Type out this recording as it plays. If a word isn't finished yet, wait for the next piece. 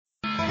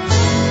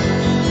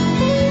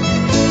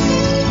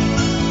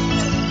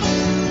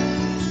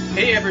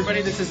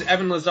everybody. This is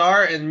Evan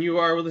Lazar, and you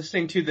are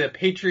listening to the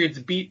Patriots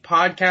Beat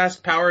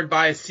podcast powered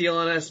by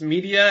CLNS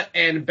Media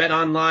and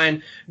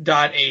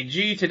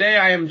BetOnline.ag. Today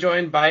I am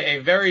joined by a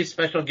very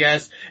special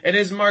guest. It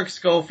is Mark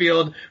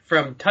Schofield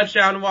from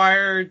Touchdown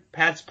Wire,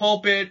 Pat's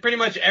Pulpit, pretty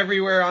much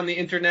everywhere on the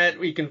internet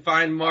we can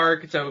find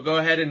Mark. So go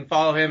ahead and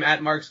follow him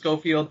at Mark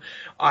Schofield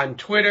on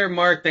Twitter.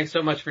 Mark, thanks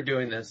so much for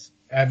doing this.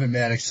 Evan,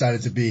 man,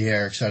 excited to be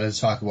here. Excited to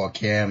talk about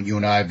Cam. You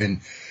and I have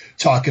been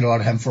talking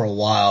about him for a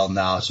while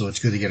now, so it's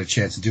good to get a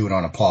chance to do it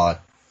on a pod.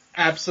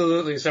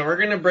 Absolutely. So we're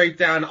going to break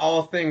down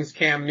all things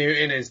Cam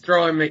Newton, his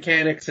throwing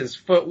mechanics, his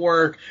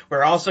footwork.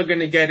 We're also going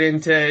to get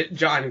into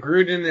John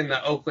Gruden and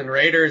the Oakland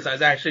Raiders. I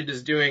was actually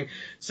just doing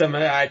some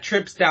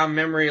trips down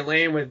memory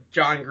lane with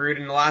John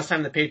Gruden. The last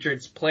time the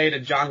Patriots played a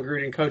John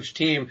Gruden coach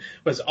team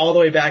was all the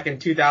way back in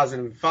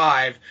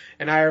 2005.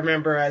 And I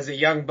remember as a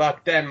young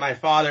buck then, my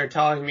father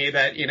telling me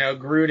that,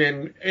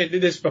 Gruden,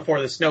 this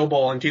before the Snow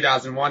Bowl in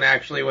 2001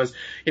 actually, was,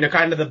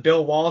 kind of the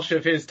Bill Walsh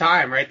of his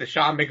time, right? The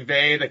Sean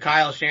McVay, the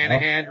Kyle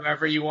Shanahan,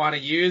 whoever you want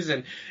to use.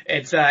 And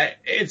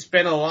it's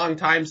been a long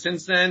time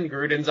since then.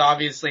 Gruden's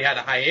obviously had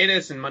a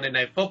hiatus in Monday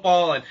Night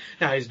Football, and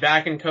now he's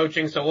back in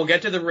coaching. So we'll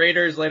get to the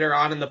Raiders later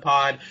on in the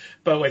pod.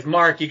 But with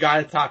Mark, you got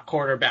to talk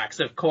quarterbacks,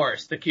 of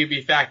course, the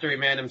QB factory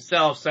man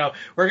himself. So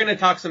we're going to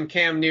talk some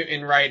Cam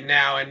Newton right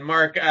now. And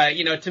Mark,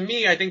 to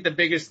me, I think the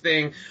biggest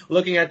thing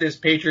looking at this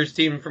Patriots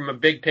team from a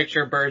big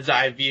picture bird's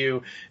eye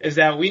view is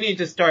that we need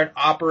to start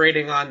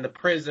operating on the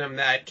prism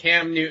that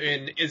Cam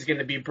Newton is going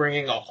to be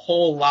bringing a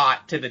whole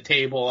lot to the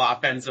table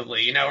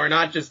offensively. We're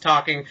not just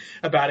talking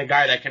about a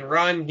guy that can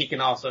run. He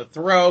can also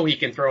throw. He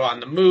can throw on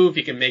the move.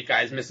 He can make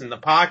guys miss in the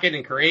pocket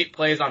and create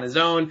plays on his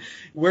own.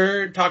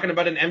 We're talking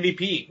about an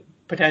MVP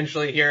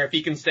potentially here if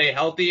he can stay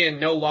healthy,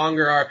 and no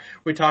longer are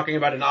we talking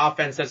about an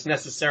offense that's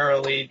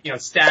necessarily,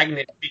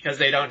 stagnant because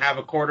they don't have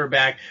a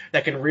quarterback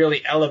that can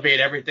really elevate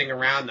everything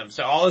around them.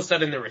 So all of a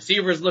sudden the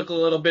receivers look a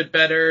little bit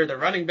better, the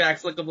running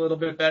backs look a little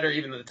bit better,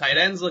 even the tight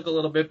ends look a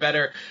little bit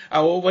better.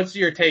 What's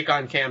your take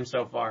on Cam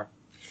so far?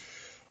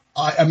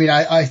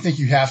 I think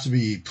you have to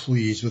be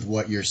pleased with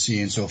what you're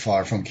seeing so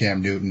far from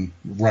Cam Newton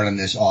running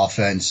this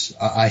offense.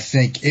 I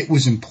think it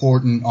was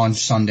important on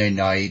Sunday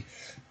night,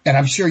 and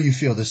I'm sure you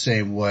feel the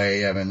same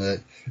way,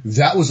 Evan,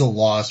 that was a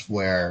loss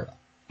where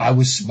I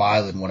was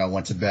smiling when I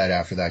went to bed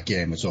after that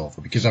game was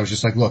over, because I was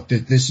just like, look,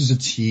 this is a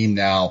team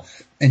now,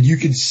 and you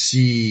can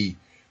see,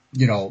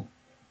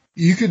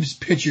 you could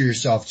picture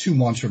yourself 2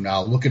 months from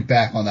now looking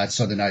back on that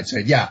Sunday night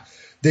saying, yeah,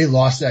 they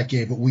lost that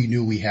game, but we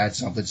knew we had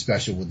something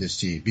special with this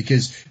team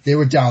because they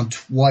were down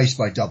twice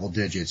by double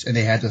digits and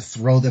they had to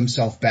throw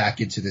themselves back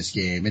into this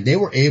game, and they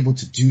were able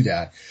to do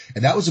that.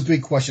 And that was a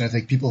big question I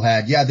think people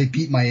had. Yeah, they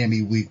beat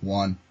Miami week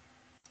 1,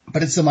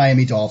 but it's the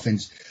Miami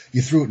Dolphins.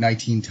 You threw it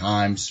 19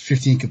 times,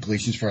 15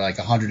 completions for like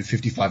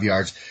 155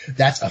 yards.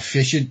 That's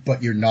efficient,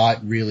 but you're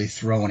not really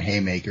throwing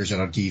haymakers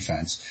on a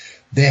defense.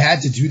 They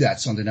had to do that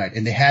Sunday night,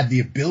 and they had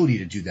the ability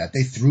to do that.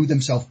 They threw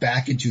themselves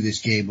back into this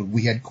game when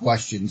we had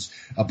questions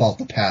about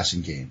the passing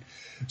game.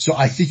 So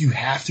I think you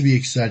have to be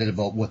excited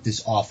about what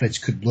this offense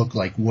could look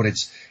like when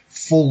it's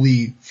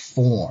fully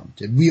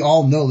formed. And we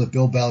all know that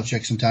Bill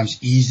Belichick sometimes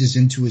eases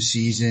into a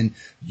season,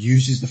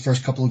 uses the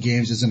first couple of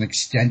games as an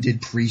extended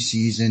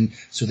preseason.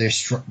 So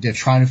they're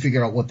trying to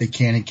figure out what they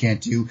can and can't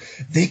do.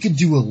 They can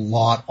do a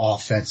lot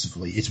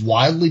offensively. It's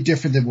wildly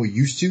different than we're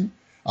used to.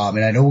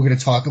 And I know we're going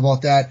to talk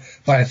about that,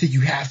 but I think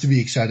you have to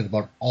be excited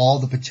about all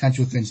the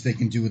potential things they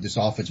can do with this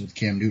offense with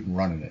Cam Newton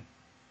running it.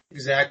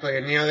 Exactly.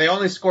 And, they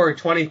only scored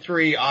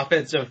 23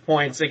 offensive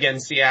points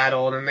against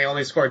Seattle, and then they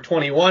only scored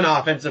 21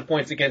 offensive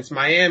points against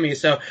Miami.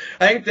 So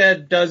I think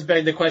that does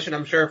beg the question.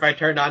 I'm sure if I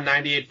turned on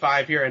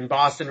 98.5 here in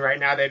Boston right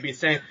now, they'd be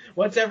saying,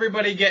 what's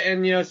everybody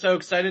getting, so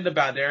excited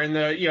about? They're in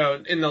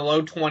the, in the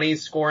low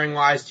 20s scoring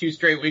wise, 2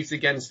 straight weeks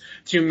against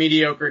 2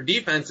 mediocre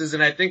defenses.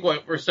 And I think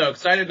what we're so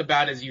excited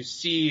about is you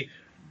see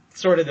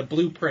sort of the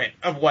blueprint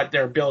of what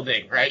they're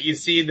building, right? You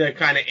see the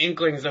kind of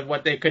inklings of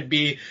what they could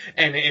be.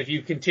 And if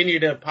you continue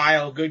to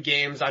pile good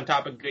games on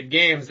top of good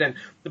games, then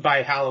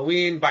by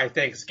Halloween, by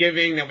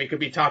Thanksgiving, then we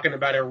could be talking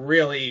about a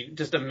really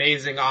just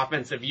amazing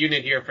offensive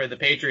unit here for the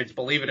Patriots,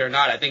 believe it or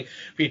not. I think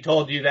if he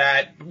told you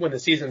that when the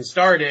season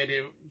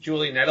started,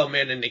 Julian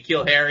Edelman and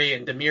N'Keal Harry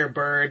and Damiere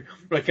Byrd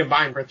would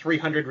combine for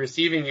 300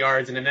 receiving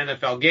yards in an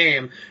NFL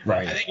game,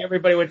 right, I think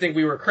everybody would think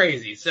we were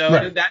crazy. So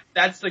right,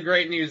 that's the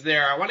great news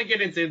there. I want to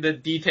get into the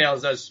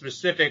details of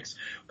specifics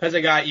because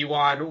I got you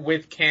on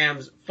with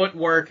Cam's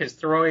footwork, his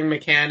throwing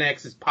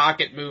mechanics, his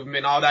pocket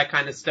movement, all that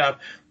kind of stuff.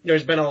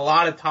 There's been a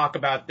lot of talk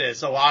about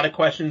this, a lot of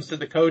questions to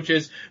the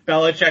coaches.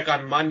 Belichick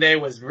on Monday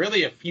was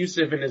really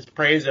effusive in his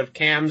praise of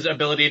Cam's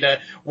ability to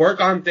work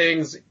on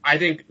things. I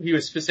think he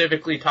was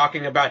specifically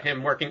talking about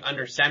him working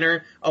under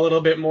center a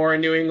little bit more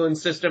in New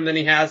England's system than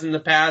he has in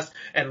the past,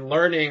 and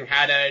learning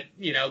how to,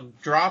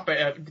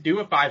 do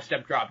a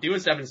 5-step drop, do a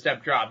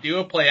 7-step drop, do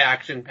a play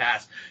action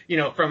pass,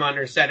 from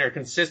under center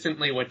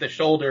consistently with the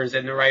shoulders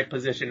in the right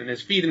position and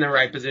his feet in the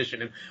right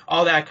position and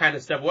all that kind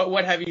of stuff.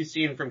 What have you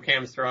seen from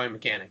Cam's throwing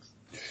mechanics?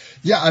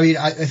 Yeah, I mean,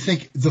 I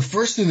think the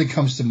first thing that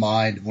comes to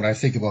mind when I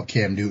think about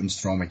Cam Newton's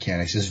throw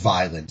mechanics is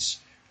violence.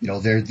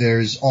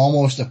 There's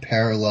almost a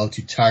parallel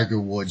to Tiger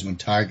Woods when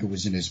Tiger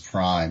was in his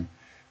prime,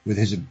 with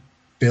his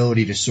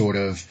ability to sort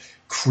of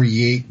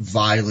create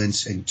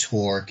violence and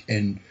torque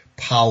and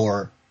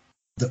power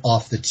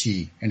off the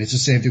tee. And it's the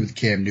same thing with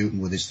Cam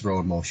Newton with his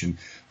throwing motion.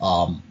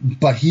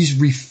 But he's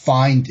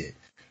refined it.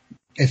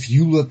 If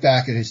you look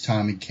back at his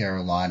time in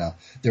Carolina,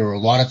 there were a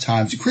lot of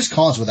times, Chris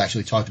Collinsworth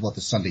actually talked about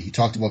this Sunday. He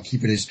talked about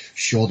keeping his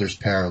shoulders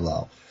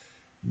parallel.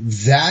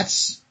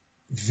 That's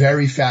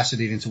very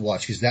fascinating to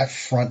watch because that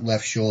front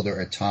left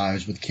shoulder at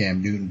times with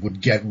Cam Newton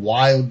would get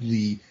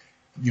wildly,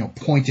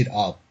 pointed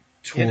up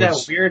towards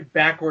that weird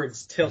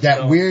backwards tilt.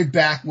 Weird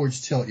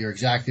backwards tilt. You're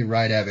exactly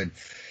right, Evan.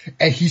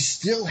 And he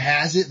still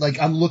has it.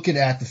 Like, I'm looking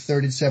at the 3rd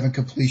and 7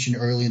 completion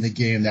early in the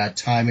game, that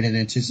timing and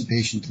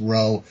anticipation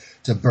throw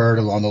to Bird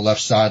on the left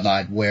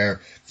sideline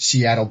where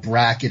Seattle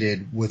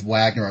bracketed with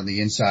Wagner on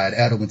the inside.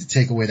 Edelman to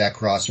take away that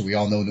crosser. We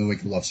all know New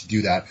England loves to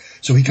do that.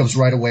 So he comes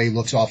right away,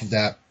 looks off of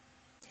that,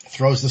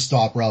 throws the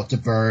stop route to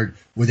Bird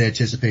with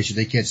anticipation.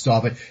 They can't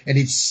stop it. And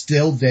it's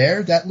still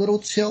there, that little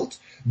tilt,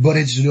 but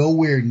it's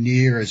nowhere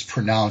near as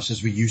pronounced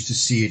as we used to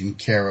see it in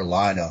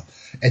Carolina.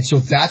 And so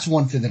that's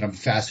one thing that I'm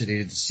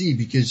fascinated to see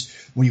because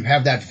when you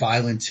have that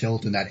violent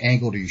tilt and that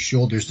angle to your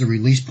shoulders, the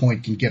release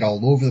point can get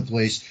all over the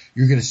place.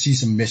 You're going to see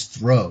some missed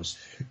throws.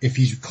 If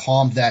he's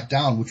calmed that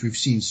down, which we've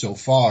seen so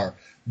far,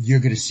 you're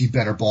going to see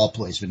better ball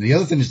placement. And the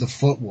other thing is the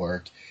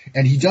footwork.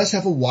 And he does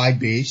have a wide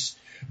base,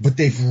 but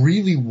they've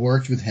really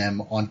worked with him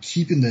on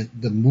keeping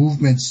the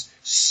movements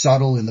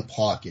subtle in the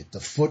pocket. The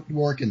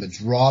footwork and the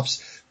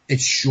drops,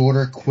 it's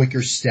shorter,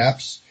 quicker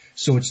steps,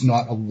 so it's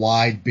not a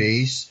wide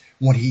base.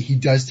 When he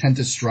does tend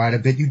to stride a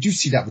bit, you do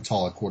see that with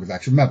taller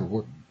quarterbacks. Remember,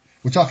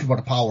 we're talking about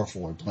a power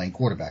forward playing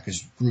quarterback,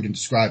 as Gruden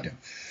described him.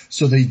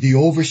 So the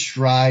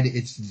overstride,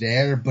 it's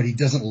there, but he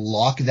doesn't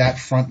lock that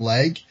front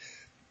leg.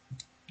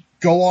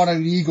 Go on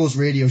an Eagles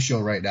radio show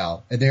right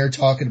now, and they're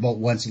talking about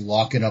Wentz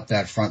locking up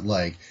that front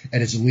leg,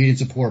 and it's leading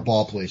to poor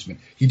ball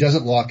placement. He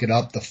doesn't lock it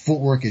up. The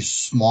footwork is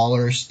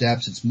smaller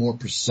steps. It's more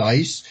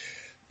precise.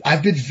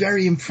 I've been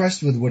very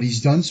impressed with what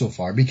he's done so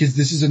far because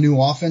this is a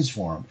new offense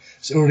for him.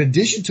 So in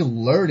addition to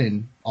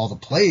learning all the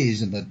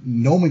plays and the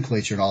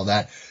nomenclature and all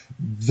that,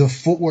 the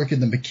footwork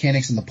and the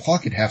mechanics in the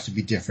pocket have to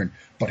be different,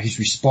 but he's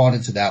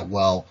responded to that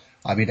well.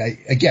 I mean,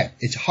 again,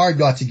 it's hard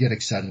not to get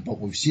excited about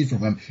what we've seen from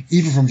him,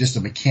 even from just a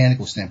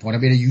mechanical standpoint. I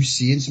mean, are you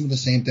seeing some of the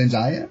same things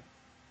I am?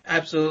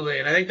 Absolutely.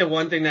 And I think the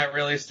one thing that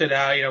really stood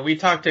out, we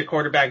talked to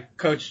quarterback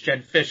coach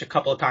Jed Fish a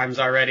couple of times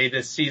already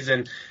this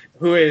season,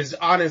 who is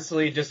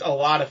honestly just a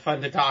lot of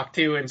fun to talk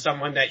to and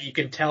someone that you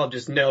can tell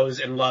just knows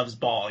and loves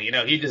ball. He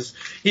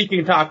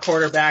can talk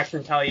quarterbacks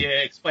and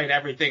explain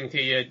everything to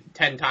you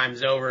 10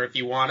 times over if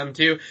you want him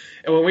to.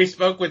 And when we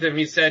spoke with him,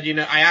 he said,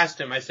 I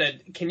asked him,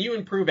 can you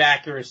improve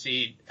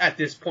accuracy at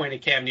this point in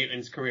Cam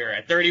Newton's career?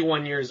 At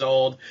 31 years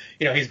old,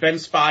 he's been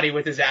spotty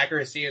with his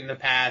accuracy in the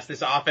past.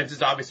 This offense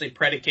is obviously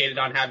predicated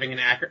on having an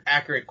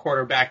accurate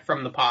quarterback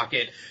from the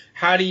pocket.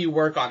 How do you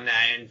work on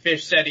that? And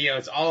Fish said,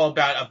 it's all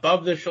about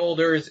above the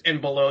shoulders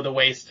and below the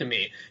waist to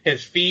me.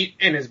 His feet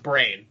and his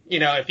brain.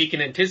 If he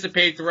can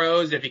anticipate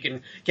throws, if he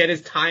can get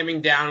his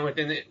timing down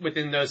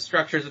within those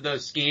structures of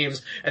those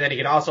schemes, and then he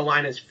can also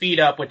line his feet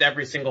up with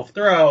every single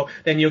throw,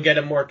 then you'll get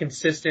a more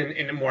consistent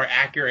and a more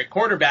accurate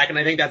quarterback. And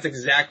I think that's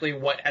exactly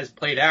what has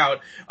played out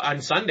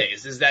on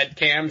Sundays, is that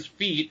Cam's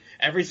feet,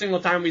 every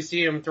single time we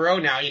see him throw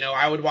now,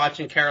 I would watch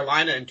in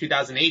Carolina in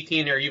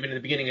 2018 or even in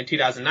the beginning of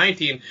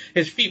 2019,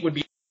 his feet would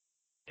be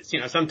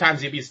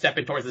sometimes he'd be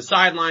stepping towards the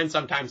sideline.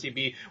 Sometimes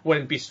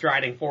wouldn't be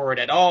striding forward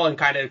at all and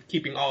kind of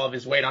keeping all of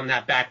his weight on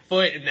that back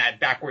foot, and that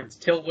backwards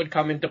tilt would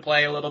come into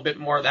play a little bit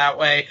more that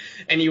way.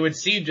 And you would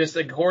see just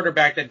a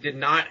quarterback that did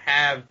not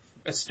have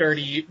a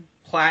sturdy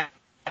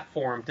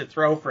platform to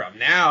throw from.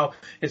 Now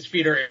his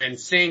feet are in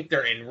sync,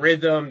 they're in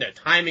rhythm, the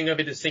timing of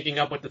it is syncing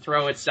up with the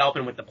throw itself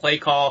and with the play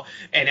call,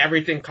 and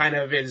everything kind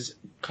of is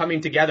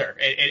coming together.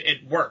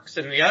 It works.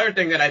 And the other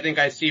thing that I think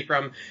I see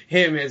from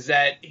him is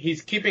that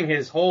he's keeping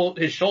his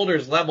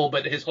shoulders level,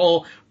 but his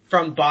whole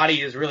front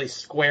body is really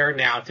square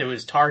now to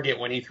his target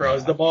when he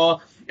throws the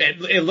ball.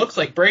 It looks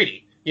like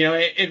Brady.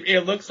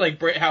 It looks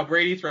like how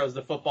Brady throws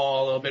the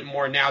football a little bit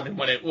more now than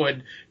what it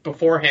would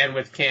beforehand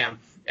with Cam.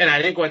 And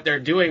I think what they're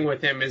doing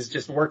with him is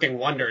just working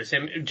wonders.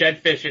 Jed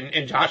Fish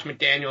and Josh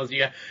McDaniels,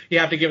 you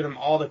have to give them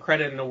all the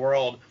credit in the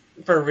world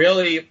for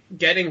really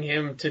getting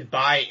him to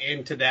buy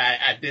into that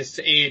at this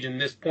age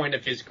and this point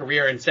of his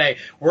career and say,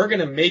 we're going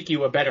to make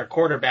you a better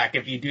quarterback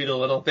if you do the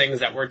little things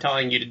that we're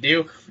telling you to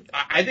do.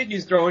 I think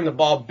he's throwing the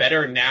ball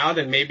better now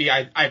than maybe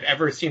I've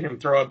ever seen him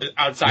throw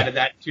outside of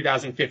that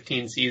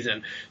 2015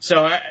 season.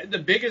 So the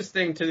biggest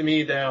thing to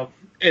me, though,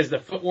 is the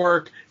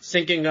footwork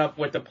syncing up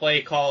with the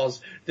play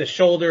calls, the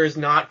shoulders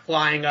not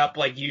flying up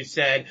like you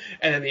said.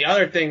 And then the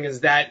other thing is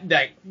that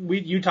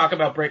you talk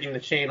about breaking the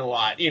chain a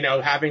lot,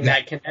 having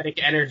that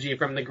kinetic energy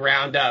from the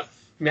ground up.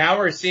 Now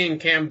we're seeing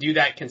Cam do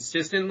that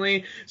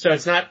consistently. So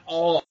it's not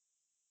all,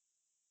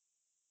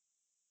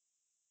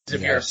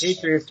 if you're a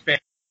Patriots fan,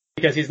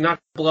 because he's not going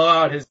to blow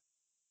out his.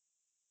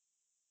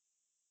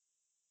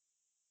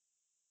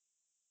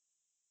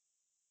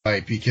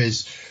 Right,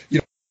 because,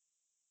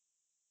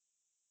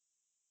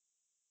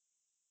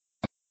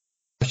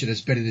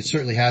 has been, and it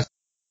certainly has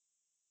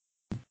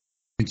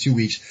in 2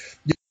 weeks,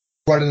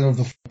 running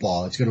over the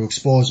football. It's going to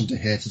expose him to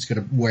hits. It's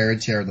going to wear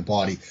and tear in the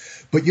body.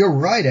 But you're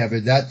right,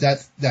 Evan,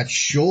 that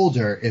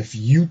shoulder, if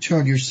you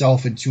turn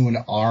yourself into an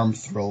arm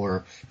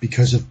thrower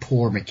because of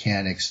poor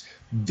mechanics,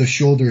 the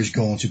shoulder is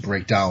going to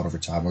break down over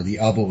time, or the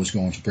elbow is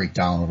going to break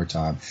down over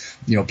time.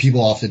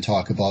 People often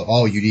talk about,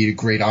 oh, you need a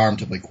great arm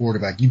to play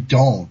quarterback. You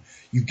don't.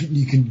 You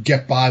can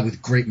get by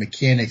with great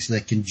mechanics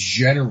that can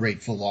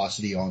generate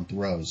velocity on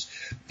throws.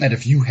 And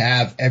if you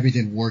have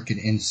everything working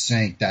in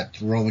sync, that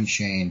throwing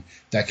chain,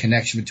 that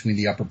connection between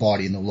the upper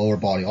body and the lower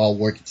body all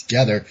working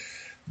together,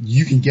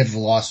 you can get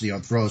velocity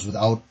on throws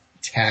without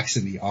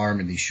taxing the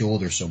arm and the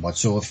shoulder so much.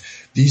 So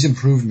if these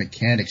improved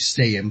mechanics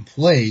stay in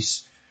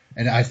place,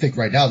 and I think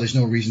right now there's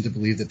no reason to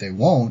believe that they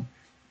won't,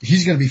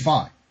 he's going to be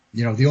fine.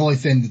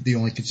 The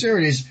only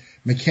concern is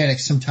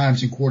mechanics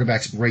sometimes in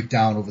quarterbacks break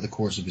down over the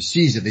course of a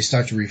season. They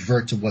start to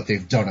revert to what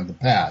they've done in the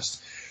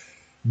past.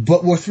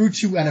 But we're through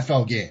 2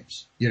 NFL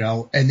games,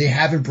 and they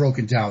haven't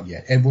broken down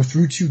yet. And we're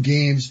through 2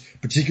 games,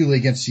 particularly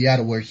against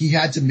Seattle, where he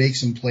had to make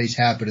some plays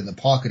happen in the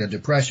pocket under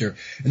pressure.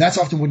 And that's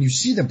often when you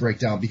see them break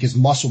down because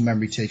muscle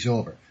memory takes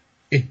over.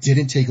 It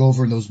didn't take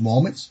over in those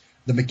moments.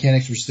 The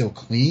mechanics were still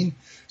clean.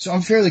 So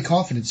I'm fairly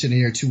confident sitting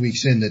here 2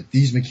 weeks in that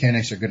these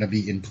mechanics are going to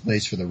be in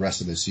place for the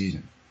rest of the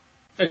season.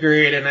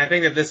 Agreed, and I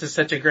think that this is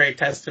such a great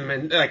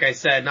testament, like I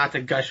said, not to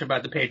gush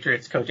about the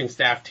Patriots coaching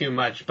staff too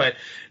much, but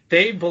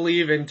they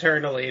believe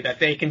internally that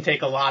they can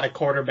take a lot of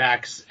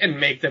quarterbacks and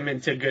make them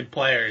into good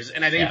players.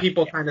 And I think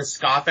people kind of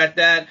scoff at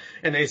that,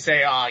 and they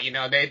say,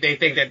 they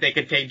think that they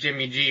could take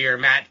Jimmy G or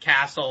Matt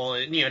Castle,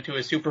 to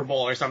a Super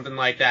Bowl or something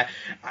like that.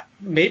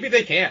 Maybe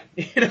they can.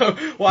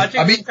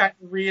 Watching them kind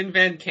of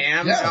reinvent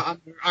Cam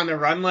on a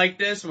run like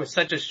this with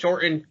such a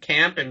shortened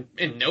camp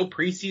and no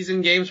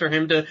preseason games for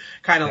him to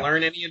kind of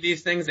learn any of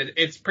these things,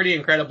 it's pretty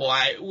incredible.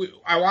 I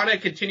want to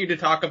continue to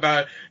talk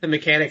about the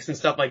mechanics and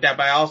stuff like that,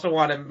 but I also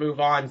want to move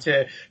on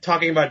to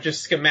talking about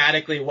just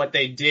schematically what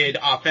they did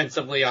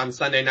offensively on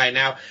Sunday night.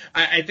 Now,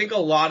 I think a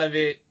lot of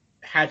it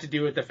had to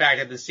do with the fact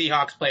that the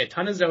Seahawks play a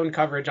ton of zone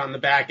coverage on the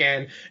back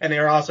end, and they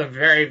were also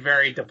very,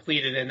 very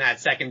depleted in that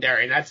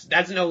secondary. And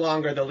that's no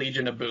longer the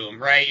Legion of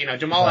Boom, right?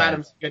 Jamal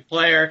Adams is a good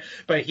player,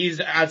 but he's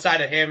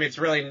outside of him. It's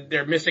really,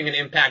 they're missing an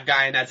impact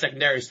guy in that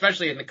secondary,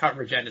 especially in the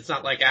coverage end. It's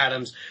not like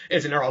Adams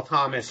is an Earl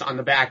Thomas on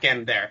the back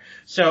end there.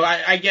 So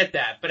I get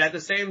that. But at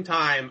the same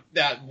time,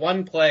 that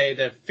one play,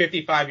 the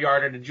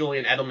 55-yarder to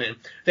Julian Edelman,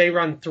 they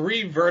run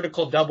 3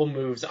 vertical double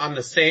moves on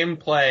the same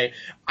play.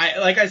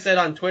 Like I said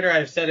on Twitter,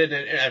 I've said it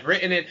and I've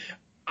written it.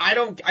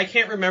 I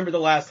can't remember the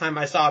last time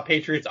I saw a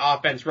Patriots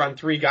offense run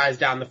 3 guys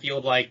down the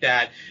field like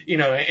that,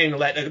 and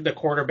let the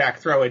quarterback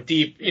throw it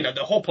deep.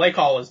 The whole play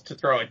call was to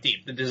throw it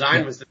deep. The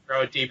design was to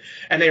throw it deep.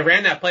 And they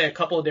ran that play a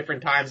couple of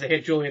different times. They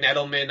hit Julian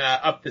Edelman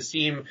up the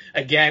seam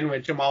again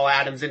with Jamal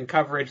Adams in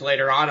coverage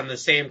later on the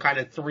same kind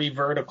of 3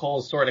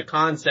 verticals sort of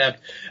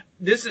concept.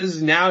 This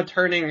is now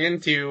turning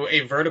into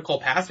a vertical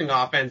passing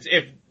offense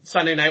if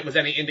Sunday night was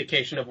any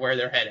indication of where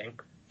they're heading.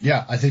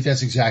 Yeah, I think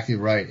that's exactly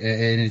right.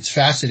 And it's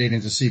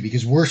fascinating to see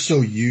because we're so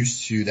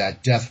used to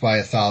that death by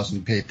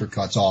 1,000 paper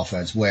cuts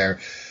offense where,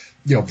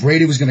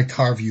 Brady was going to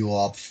carve you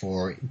up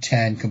for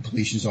 10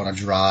 completions on a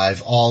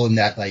drive, all in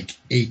that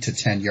 8 to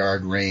 10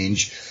 yard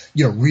range,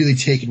 really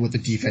taking what the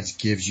defense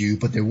gives you,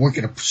 but they weren't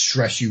going to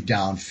stress you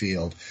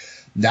downfield.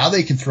 Now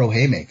they can throw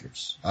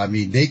haymakers. I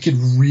mean, they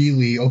can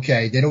really,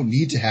 they don't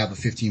need to have a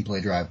 15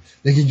 play drive.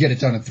 They can get it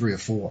done in 3 or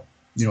 4.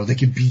 They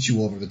can beat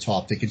you over the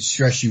top. They can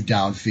stress you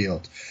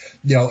downfield.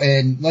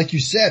 And like you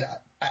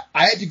said,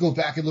 I had to go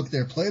back and look at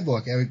their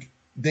playbook.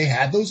 They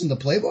had those in the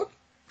playbook?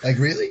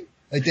 Really?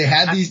 They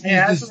had these. I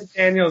asked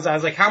McDaniels, I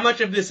was like, how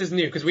much of this is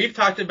new? Because we've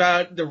talked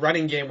about the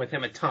running game with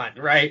him a ton,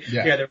 right?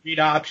 Yeah, the read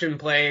option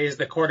plays,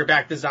 the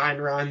quarterback design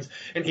runs,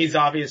 and he's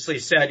obviously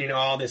said,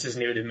 all this is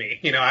new to me.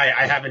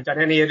 I haven't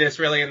done any of this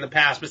really in the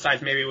past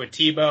besides maybe with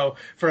Tebow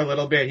for a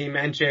little bit he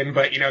mentioned,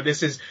 but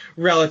this is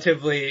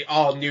relatively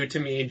all new to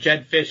me.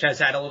 Jed Fish has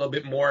had a little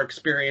bit more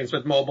experience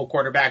with mobile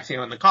quarterbacks,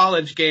 in the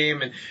college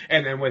game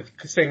and then with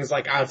things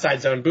like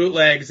outside zone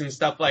bootlegs and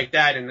stuff like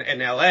that in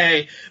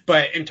LA.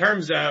 But in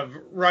terms of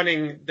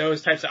running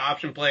those types of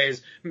option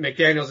plays,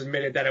 McDaniels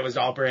admitted that it was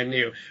all brand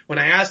new. When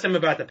I asked him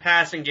about the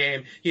passing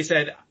game, he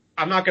said,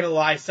 I'm not going to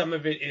lie, some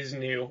of it is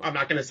new. I'm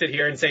not going to sit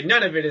here and say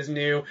none of it is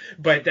new,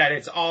 but that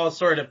it's all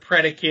sort of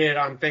predicated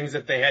on things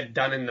that they had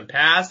done in the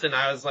past. And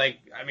I was like,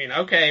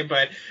 okay,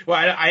 but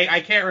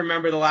I can't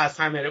remember the last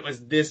time that it was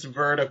this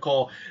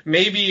vertical.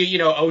 Maybe,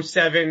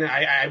 07,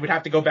 I would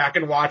have to go back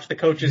and watch the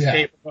coaches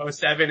tape of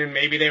 07, and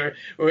maybe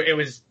it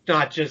was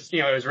not just,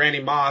 it was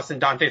Randy Moss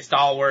and Dante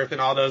Stallworth and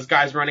all those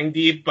guys running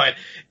deep, but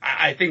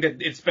I think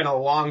that it's been a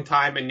long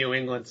time in New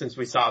England since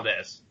we saw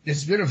this.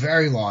 It's been a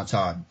very long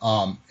time.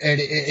 And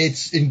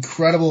it's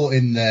incredible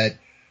in that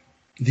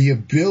the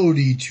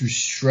ability to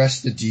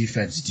stress the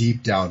defense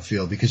deep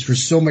downfield, because for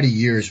so many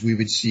years we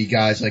would see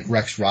guys like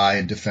Rex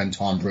Ryan defend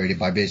Tom Brady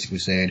by basically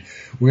saying,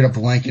 we're going to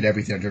blanket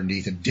everything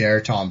underneath and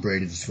dare Tom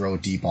Brady to throw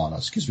it deep on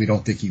us because we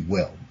don't think he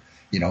will.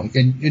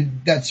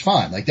 And that's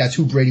fine. Like, that's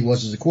who Brady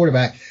was as a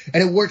quarterback,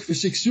 and it worked for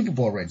 6 Super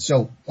Bowl rings.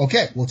 So,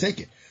 okay, we'll take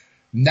it.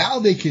 Now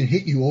they can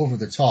hit you over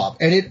the top,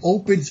 and it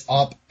opens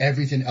up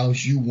everything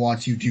else you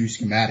want to do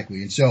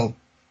schematically. And so,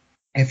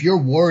 if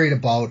you're worried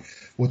about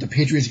what the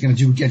Patriots are going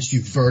to do against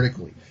you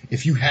vertically,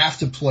 if you have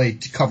to play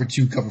to cover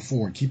 2, cover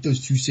 4, and keep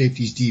those 2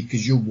 safeties deep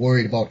because you're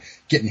worried about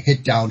getting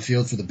hit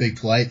downfield for the big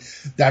play,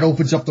 that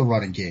opens up the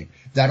running game.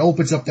 That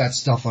opens up that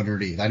stuff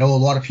underneath. I know a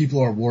lot of people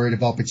are worried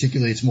about,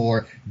 particularly it's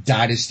more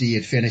dynasty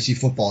and fantasy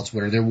football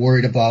Twitter, they're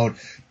worried about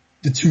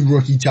the 2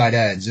 rookie tight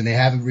ends, and they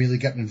haven't really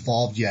gotten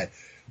involved yet.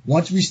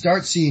 Once we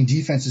start seeing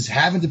defenses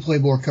having to play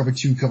more cover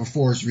 2, cover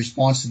 4 as a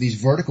response to these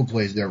vertical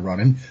plays they're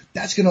running,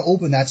 that's going to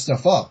open that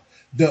stuff up.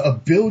 The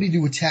ability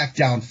to attack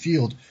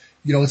downfield,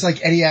 it's like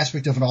any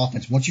aspect of an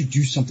offense. Once you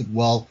do something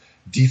well,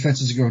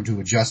 defenses are going to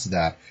adjust to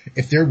that.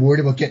 If they're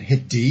worried about getting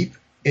hit deep,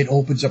 it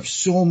opens up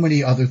so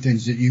many other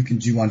things that you can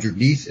do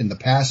underneath in the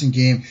passing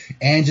game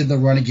and in the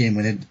running game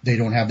when they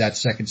don't have that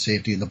second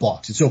safety in the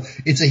box. And so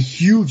it's a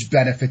huge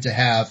benefit to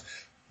have,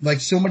 like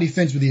so many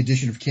things with the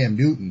addition of Cam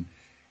Newton.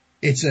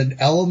 It's an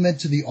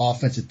element to the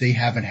offense that they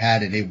haven't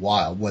had in a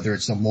while, whether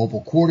it's a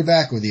mobile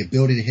quarterback or the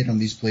ability to hit on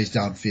these plays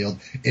downfield.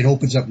 It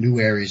opens up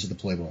new areas of the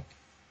playbook.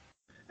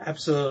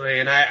 Absolutely.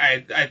 And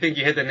I think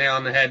you hit the nail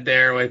on the head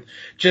there with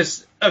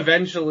just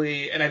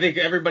eventually, and I think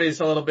everybody's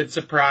a little bit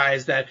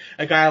surprised that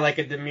a guy like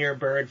a Damiere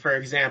Byrd, for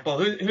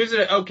example, who's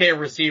an okay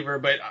receiver,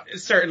 but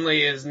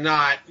certainly is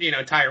not,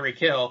 Tyreek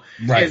Hill,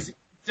 right, is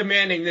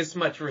demanding this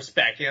much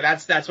respect.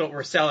 That's what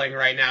we're selling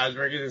right now, is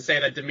we're going to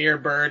say that Damiere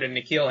Byrd and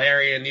N'Keal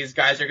Harry and these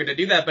guys are going to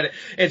do that, but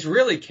it's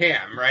really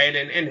Cam, right?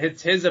 And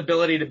it's his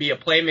ability to be a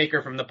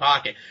playmaker from the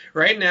pocket.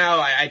 Right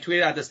now, I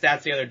tweeted out the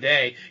stats the other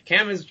day.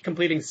 Cam is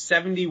completing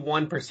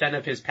 71%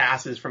 of his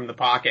passes from the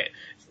pocket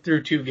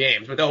through 2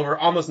 games with over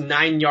almost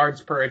 9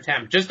 yards per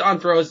attempt, just on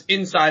throws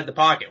inside the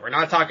pocket. We're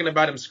not talking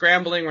about him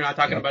scrambling. We're not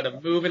talking about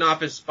him moving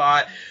off his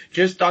spot,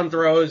 just on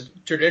throws,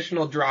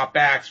 traditional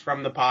dropbacks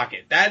from the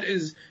pocket. That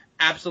is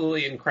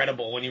absolutely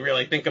incredible when you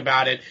really think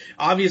about it.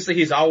 Obviously,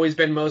 he's always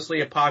been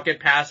mostly a pocket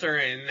passer,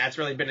 and that's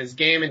really been his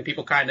game, and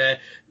people kind of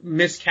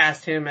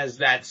miscast him as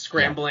that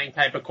scrambling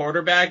type of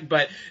quarterback,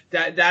 but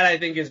that I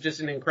think is just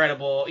an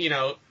incredible,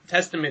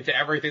 testament to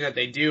everything that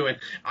they do. And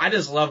I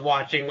just love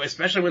watching,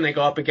 especially when they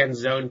go up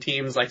against zone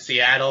teams like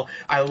Seattle.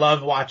 I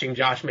love watching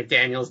Josh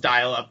McDaniels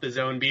dial up the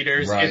zone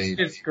beaters. Right.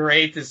 It's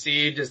great to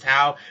see just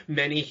how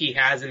many he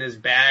has in his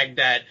bag,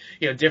 that,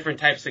 different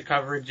types of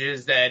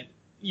coverages that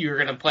you're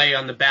going to play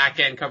on the back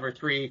end, cover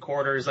 3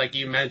 quarters, like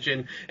you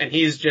mentioned, and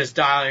he's just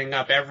dialing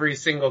up every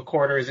single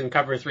quarters and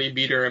cover 3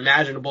 beater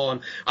imaginable.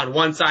 And on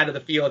one side of the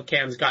field,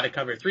 Cam's got a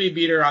cover 3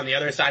 beater. On the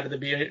other side of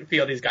the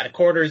field, he's got a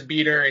quarters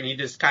beater, and he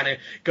just kind of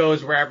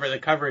goes wherever the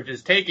coverage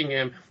is taking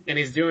him, and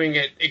he's doing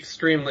it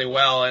extremely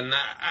well. And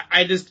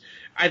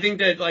I think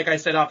that, like I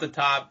said off the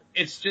top,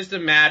 it's just a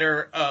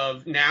matter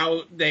of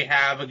now they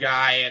have a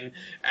guy,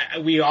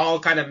 and we all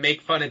kind of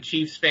make fun of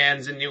Chiefs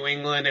fans in New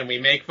England, and we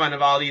make fun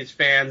of all these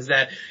fans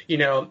that,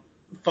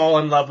 fall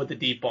in love with the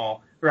deep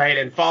ball, right?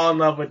 And fall in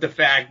love with the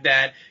fact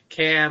that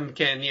Cam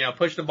can,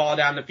 push the ball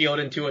down the field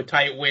into a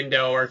tight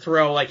window, or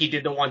throw like he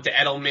did the one to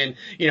Edelman,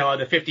 the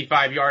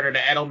 55-yarder to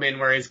Edelman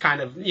where he's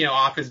kind of,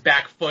 off his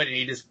back foot and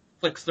he just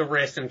flicks the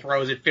wrist and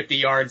throws it 50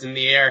 yards in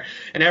the air.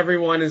 And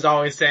everyone is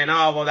always saying,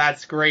 oh, well,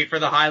 that's great for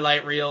the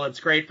highlight reel. It's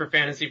great for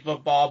fantasy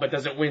football, but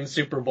does it win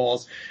Super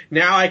Bowls?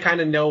 Now I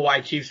kind of know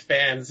why Chiefs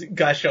fans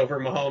gush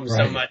over Mahomes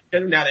so much,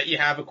 now that you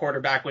have a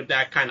quarterback with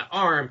that kind of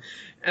arm.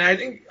 And I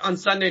think on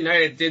Sunday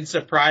night it did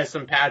surprise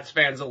some Pats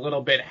fans a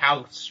little bit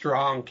how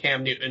strong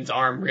Cam Newton's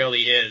arm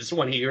really is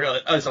when he really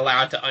is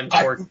allowed to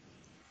uncork.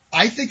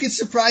 I think it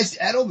surprised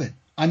Edelman.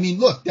 I mean,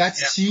 look, that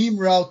seam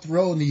route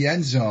throw in the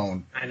end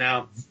zone. I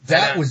know.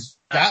 That was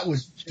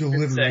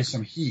delivering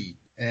some heat.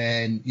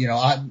 And,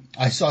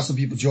 I saw some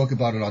people joke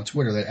about it on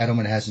Twitter that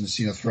Edelman hasn't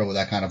seen a throw with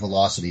that kind of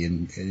velocity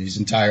in his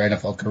entire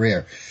NFL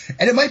career.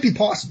 And it might be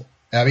possible.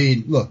 I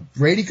mean, look,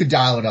 Brady could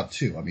dial it up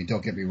too. I mean,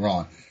 don't get me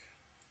wrong.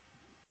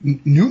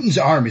 Newton's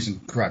arm is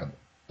incredible.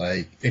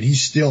 And he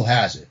still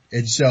has it.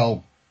 And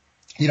so,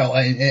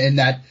 and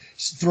that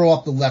throw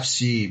up the left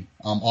seam,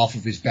 off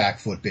of his back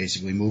foot,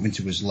 basically moving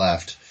to his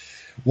left.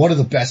 One of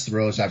the best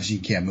throws I've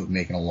seen Cam Newton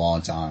make in a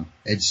long time.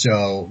 And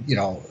so,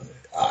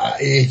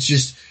 it's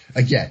just,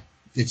 again,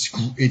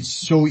 it's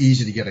so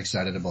easy to get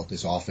excited about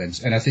this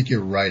offense. And I think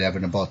you're right,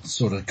 Evan, about the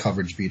sort of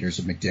coverage beaters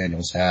that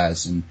McDaniels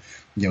has, and,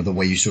 the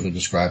way you sort of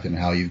described it, and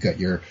how you've got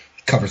your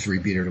cover 3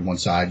 beater to one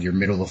side, your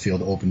middle of the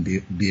field open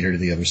beater to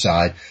the other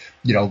side.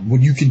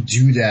 When you can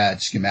do that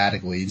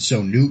schematically. And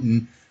so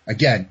Newton,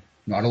 again,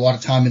 not a lot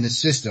of time in this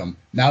system.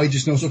 Now he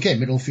just knows, okay,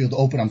 middle field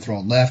open, I'm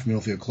throwing left,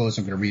 middle field close,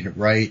 I'm going to read it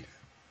right.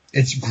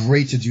 It's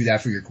great to do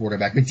that for your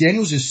quarterback.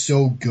 McDaniels is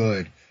so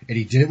good, and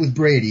he did it with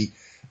Brady,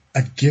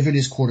 at giving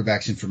his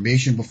quarterbacks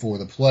information before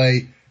the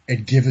play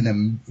and given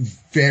them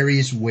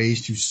various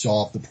ways to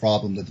solve the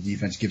problem that the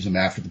defense gives them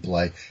after the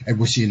play. And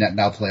we're seeing that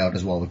now play out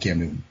as well with Cam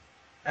Newton.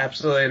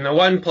 Absolutely. And the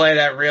one play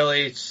that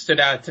really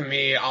stood out to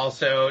me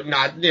also,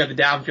 not, the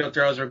downfield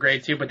throws were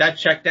great too, but that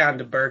check down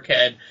to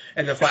Burkhead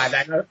and the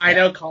flat. I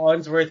know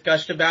Collinsworth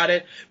gushed about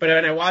it, but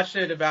when I watched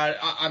it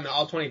on the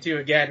All 22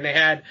 again, they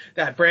had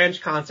that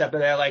branch concept that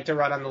they like to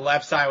run on the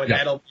left side with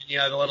Edelman,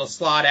 the little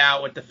slot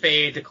out with the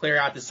fade to clear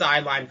out the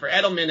sideline for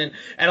Edelman, and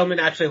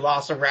Edelman actually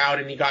lost a route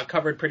and he got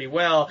covered pretty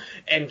well,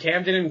 and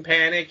Cam didn't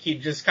panic. He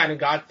just kind of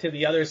got to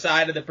the other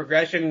side of the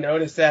progression,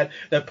 noticed that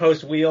the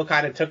post wheel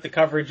kind of took the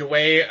coverage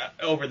away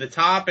over the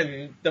top,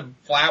 and the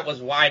flat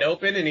was wide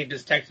open, and he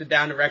just texted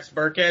down to Rex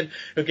Burkhead,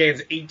 who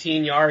gains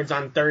 18 yards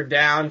on third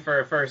down for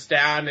a first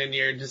down, and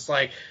you're just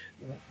like,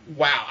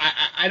 wow,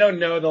 I don't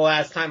know the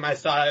last time I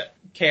saw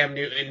Cam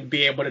Newton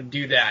be able to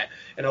do that.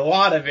 And a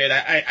lot of it,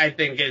 I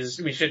think,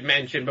 is we should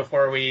mention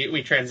before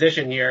we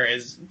transition here,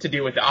 is to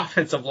do with the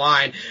offensive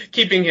line,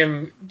 keeping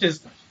him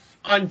just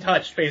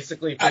untouched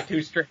basically for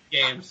 2 straight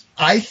games.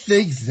 I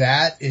think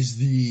that is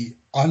the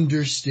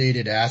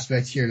understated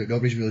aspect here that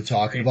nobody's really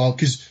talking about,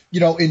 because,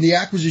 in the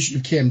acquisition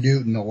of Cam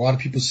Newton, a lot of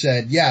people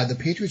said, yeah, the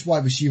Patriots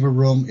wide receiver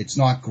room, it's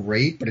not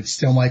great, but it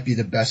still might be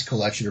the best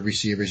collection of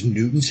receivers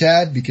Newton's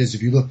had, because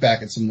if you look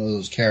back at some of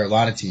those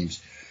Carolina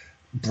teams,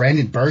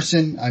 Brandon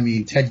Burson,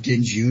 Ted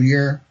Ginn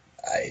Jr.,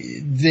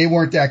 they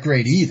weren't that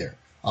great either.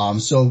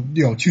 So,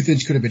 2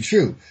 things could have been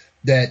true.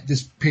 That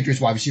this Patriots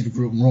wide receiver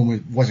group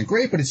room wasn't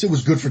great, but it still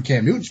was good from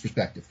Cam Newton's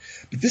perspective.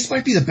 But this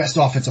might be the best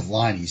offensive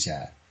line he's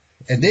had.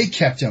 And they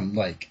kept him,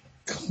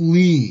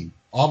 clean,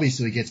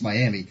 obviously against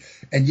Miami.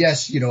 And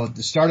yes, at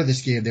the start of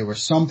this game, there were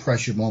some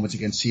pressure moments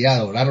against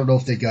Seattle, and I don't know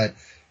if they got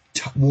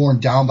worn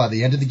down by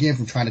the end of the game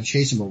from trying to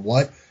chase him or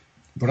what.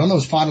 But on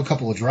those final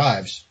couple of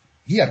drives,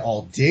 he had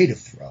all day to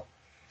throw.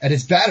 And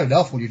it's bad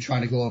enough when you're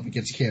trying to go up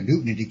against Cam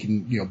Newton and he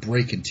can,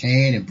 break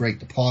contain and break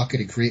the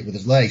pocket and create with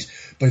his legs.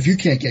 But if you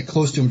can't get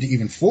close to him to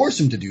even force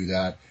him to do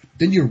that,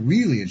 then you're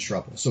really in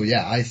trouble. So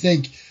yeah, I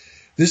think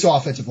this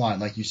offensive line,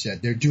 like you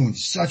said, they're doing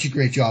such a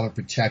great job of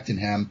protecting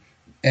him.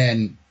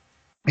 And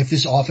if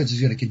this offense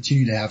is going to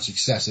continue to have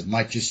success, it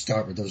might just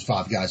start with those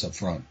 5 guys up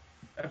front.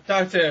 I've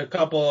talked to a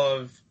couple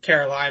of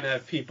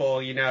Carolina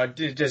people,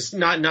 just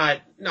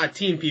not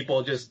team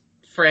people, just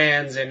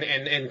fans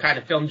and kind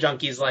of film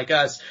junkies like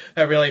us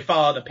that really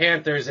follow the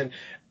Panthers. And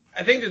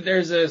I think that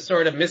there's a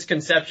sort of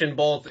misconception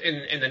both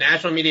in the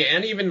national media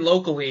and even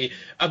locally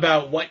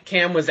about what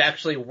Cam was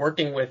actually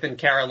working with in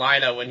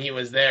Carolina when he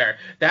was there.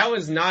 That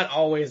was not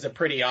always a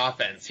pretty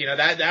offense.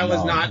 That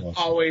was not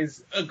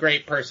always a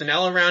great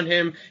personnel around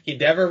him. He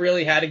never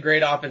really had a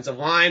great offensive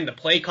line. The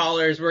play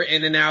callers were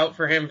in and out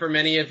for him for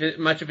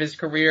much of his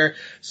career.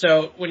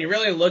 So when you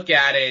really look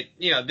at it,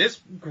 this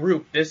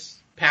group, this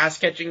pass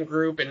catching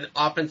group and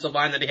offensive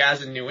line that he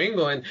has in New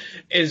England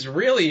is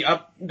really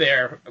up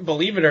there,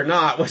 believe it or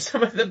not, with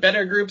some of the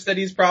better groups that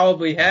he's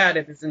probably had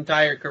in his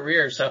entire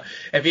career. So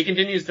if he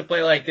continues to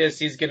play like this,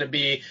 he's going to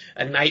be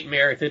a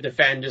nightmare to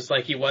defend, just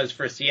like he was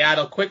for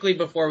Seattle. Quickly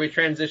before we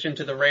transition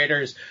to the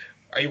Raiders,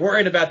 are you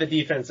worried about the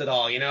defense at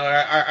all?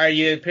 Are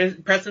you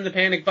pressing the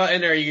panic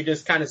button, or are you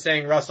just kind of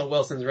saying Russell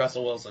Wilson's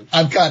Russell Wilson?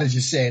 I'm kind of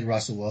just saying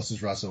Russell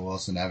Wilson's Russell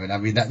Wilson, Evan.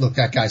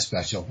 That guy's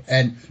special.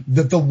 And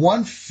the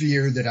one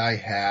fear that I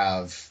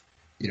have,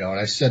 and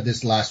I said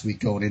this last week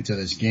going into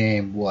this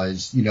game,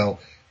 was,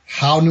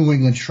 how New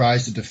England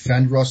tries to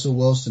defend Russell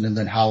Wilson and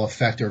then how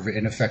effective or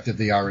ineffective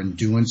they are in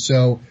doing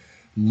so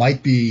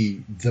might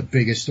be the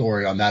biggest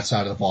story on that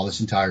side of the ball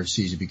this entire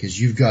season, because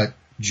you've got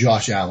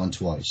Josh Allen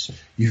twice.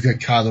 You've got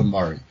Kyler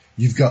Murray.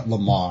 You've got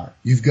Lamar.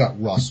 You've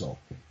got Russell.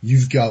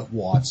 You've got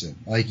Watson.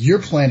 You're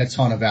playing a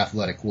ton of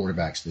athletic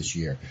quarterbacks this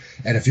year.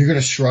 And if you're going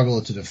to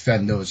struggle to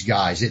defend those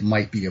guys, it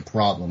might be a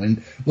problem.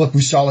 And look,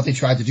 we saw what they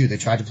tried to do. They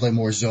tried to play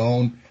more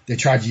zone. They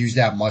tried to use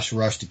that mush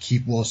rush to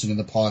keep Wilson in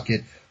the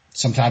pocket.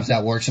 Sometimes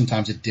that worked.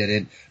 Sometimes it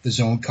didn't. The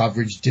zone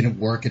coverage didn't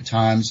work at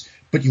times,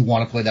 but you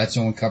want to play that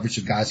zone coverage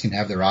so guys can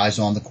have their eyes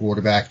on the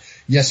quarterback.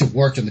 Yes, it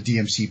worked on the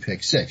DMC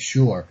pick 6,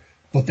 sure.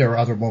 But there were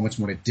other moments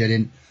when it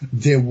didn't.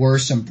 There were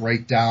some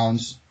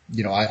breakdowns.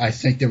 I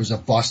think there was a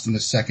bust in the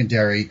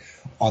secondary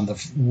on the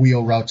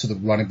wheel route to the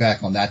running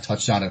back on that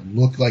touchdown. It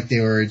looked like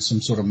they were in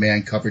some sort of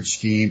man coverage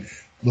scheme.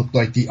 Looked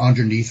like the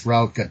underneath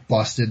route got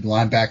busted.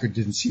 Linebacker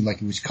didn't seem like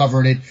he was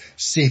covering it.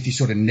 Safety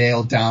sort of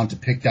nailed down to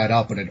pick that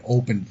up, and it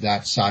opened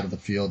that side of the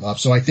field up.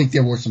 So I think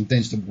there were some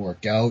things to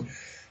work out.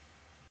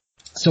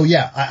 So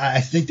yeah,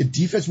 I think the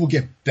defense will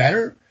get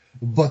better.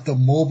 But the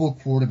mobile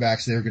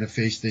quarterbacks they're going to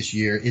face this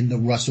year in the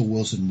Russell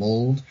Wilson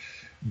mold,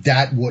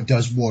 that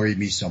does worry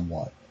me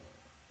somewhat.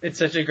 It's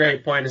such a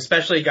great point,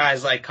 especially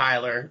guys like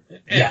Kyler.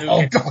 Yeah.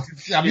 Oh God.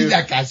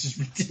 That guy's just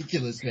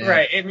ridiculous, man.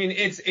 Right.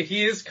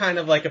 He is kind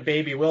of like a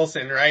baby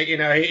Wilson, right?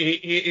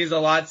 He's a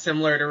lot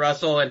similar to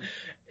Russell, and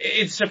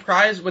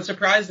What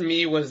surprised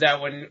me was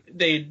that when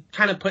they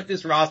kind of put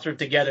this roster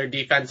together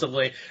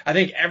defensively, I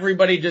think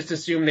everybody just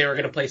assumed they were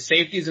going to play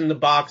safeties in the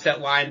box at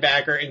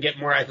linebacker and get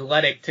more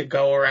athletic to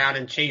go around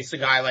and chase a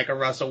guy like a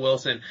Russell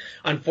Wilson.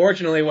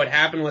 Unfortunately, what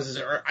happened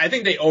was I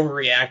think they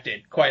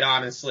overreacted, quite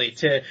honestly,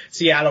 to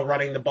Seattle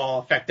running the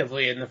ball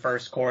effectively in the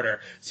first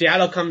quarter.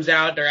 Seattle comes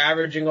out, they're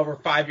averaging over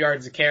 5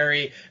 yards a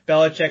carry.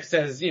 Belichick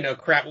says,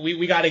 crap,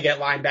 we got to get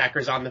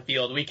linebackers on the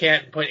field. We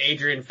can't put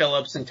Adrian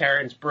Phillips and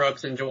Terrence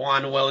Brooks and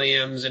Juwan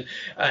Williams and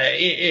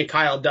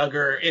Kyle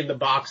Duggar in the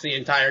box the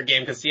entire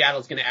game because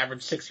Seattle's going to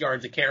average 6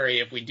 yards a carry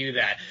if we do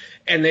that.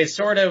 And they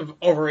sort of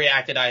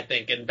overreacted, I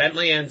think. And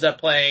Bentley ends up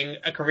playing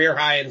a career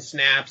high in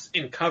snaps,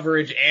 in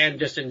coverage, and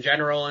just in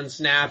general in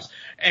snaps.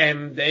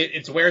 And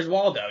it's where's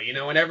Waldo?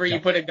 Whenever you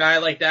put a guy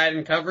like that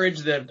in coverage,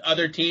 the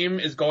other team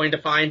is going to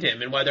find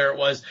him. And whether it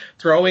was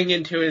throwing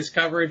into his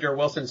coverage or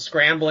Wilson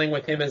scrambling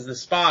with him as the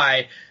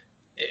spy,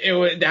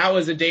 that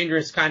was a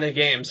dangerous kind of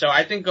game. So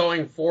I think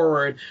going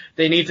forward,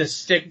 they need to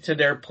stick to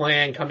their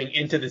plan coming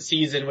into the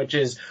season, which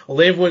is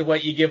live with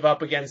what you give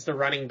up against the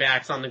running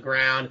backs on the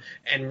ground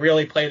and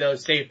really play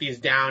those safeties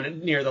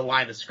down near the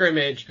line of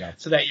scrimmage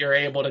so that you're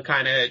able to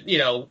kind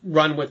of,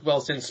 run with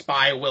Wilson,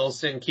 spy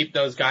Wilson, keep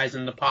those guys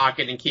in the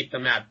pocket and keep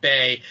them at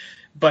bay.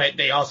 But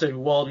they also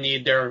will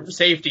need their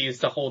safeties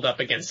to hold up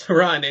against the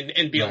run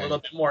and be a little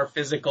bit more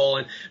physical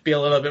and be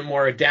a little bit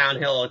more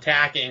downhill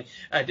attacking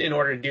in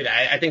order to do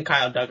that. I think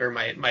Kyle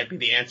Duggar might be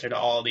the answer to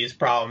all of these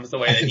problems the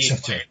way that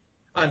he's played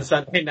on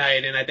Sunday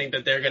night, and I think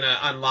that they're going to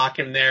unlock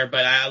him there.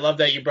 But I love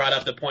that you brought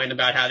up the point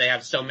about how they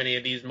have so many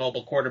of these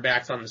mobile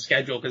quarterbacks on the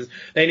schedule because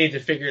they need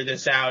to figure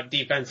this out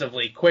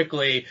defensively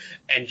quickly,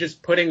 and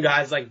just putting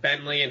guys like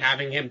Bentley and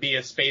having him be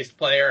a space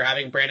player,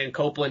 having Brandon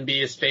Copeland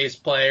be a space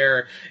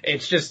player,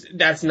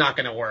 that's not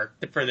going to work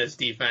for this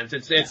defense.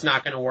 It's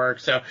not going to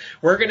work. So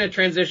we're going to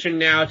transition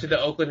now to the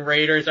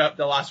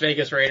the Las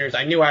Vegas Raiders.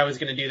 I knew I was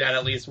going to do that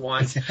at least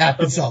once. It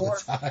happens all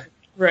the time.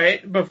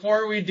 Right.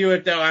 Before we do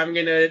it, though, I'm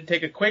going to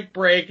take a quick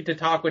break to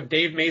talk with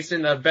Dave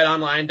Mason of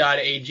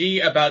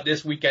betonline.ag about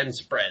this weekend's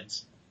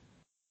spreads.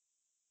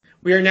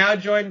 We are now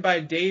joined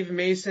by Dave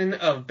Mason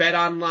of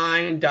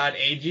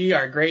betonline.ag,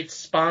 our great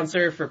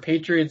sponsor for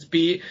Patriots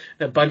Beat,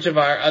 and a bunch of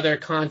our other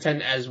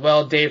content as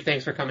well. Dave,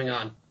 thanks for coming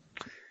on.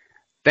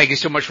 Thank you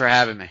so much for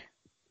having me.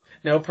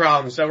 No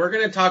problem. So we're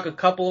going to talk a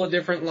couple of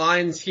different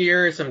lines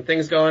here, some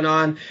things going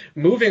on,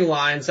 moving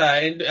lines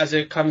as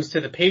it comes to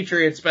the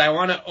Patriots. But I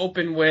want to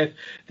open with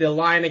the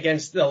line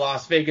against the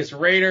Las Vegas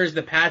Raiders.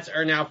 The Pats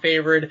are now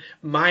favored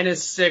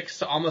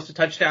 -6, almost a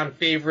touchdown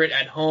favorite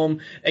at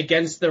home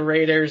against the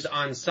Raiders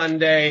on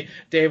Sunday.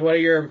 Dave, what are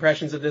your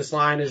impressions of this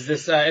line? Is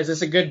this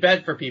a good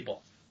bet for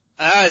people?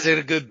 Is it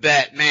a good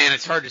bet? Man,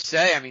 it's hard to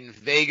say. I mean,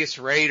 Vegas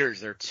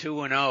Raiders, they're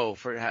 2-0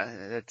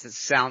 that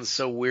sounds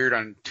so weird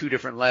on two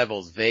different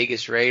levels.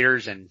 Vegas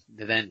Raiders and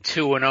then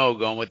 2-0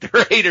 going with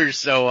the Raiders.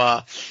 So,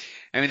 I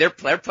mean, they're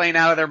playing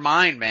out of their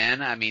mind,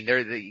 man. I mean,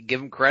 they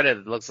give them credit.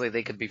 It looks like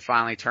they could be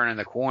finally turning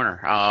the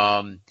corner.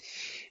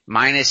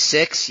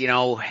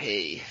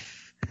 -6,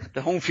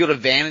 the home field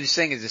advantage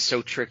thing is just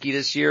so tricky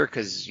this year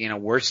because,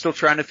 we're still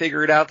trying to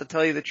figure it out, to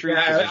tell you the truth.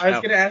 Yeah, I was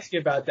going to ask you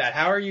about that.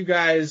 How are you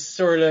guys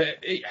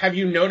have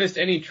you noticed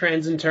any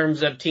trends in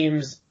terms of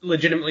teams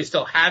legitimately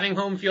still having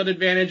home field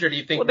advantage, or do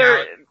you think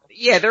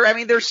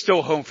there's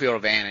still home field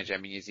advantage. I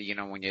mean,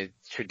 when you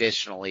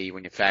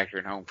factor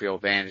in home field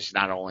advantage,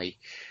 not only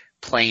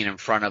playing in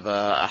front of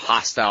a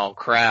hostile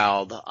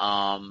crowd,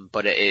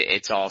 but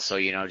it's also,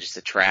 just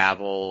the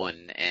travel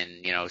and,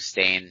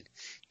 staying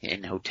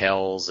in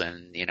hotels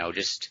and,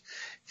 just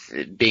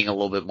being a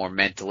little bit more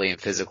mentally and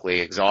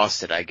physically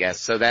exhausted, I guess.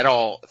 So that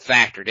all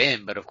factored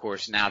in, but of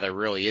course now there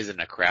really isn't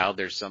a crowd.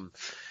 There's some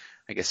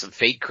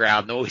fake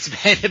crowd noise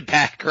in the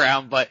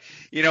background, but,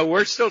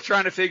 we're still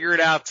trying to figure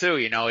it out too.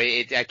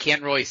 I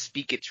can't really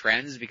speak at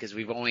trends because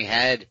we've only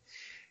had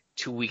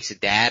 2 weeks of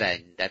data,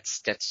 and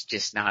that's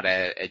just not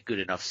a good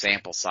enough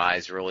sample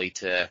size really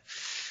to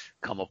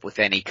come up with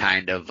any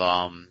kind of,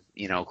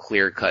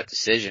 clear-cut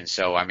decision.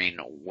 So, I mean,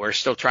 we're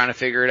still trying to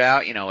figure it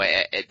out.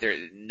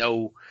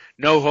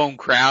 No home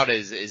crowd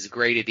is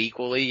graded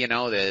equally,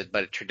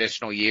 but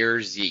traditional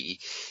years,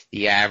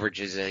 the average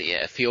is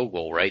a field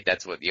goal, right?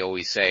 That's what you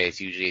always say.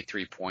 It's usually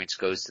 3 points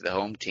goes to the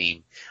home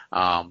team.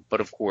 But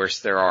of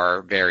course there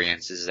are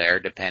variances there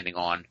depending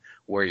on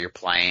where you're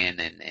playing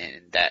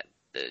and that,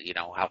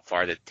 how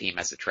far the team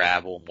has to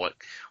travel and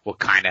what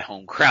kind of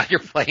home crowd you're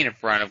playing in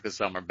front of, because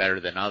some are better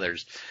than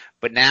others.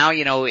 But now,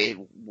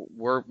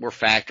 we're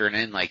factoring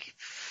in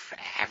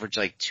average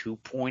 2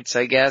 points,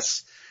 I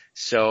guess.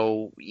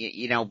 So,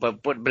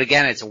 but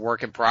again, it's a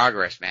work in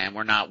progress, man.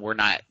 We're not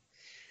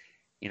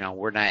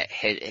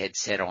head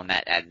set on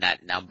that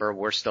number.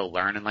 We're still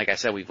learning. Like I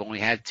said, we've only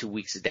had 2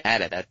 weeks of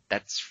data.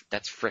 That's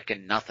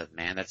frickin' nothing,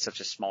 man. That's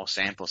such a small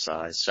sample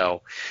size.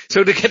 So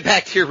to get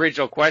back to your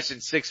original question,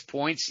 6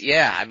 points.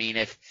 Yeah. I mean,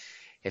 if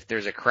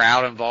there's a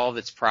crowd involved,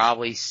 it's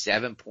probably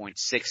 7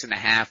 points,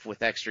 6.5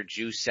 with extra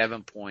juice,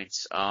 7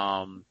 points.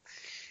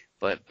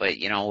 But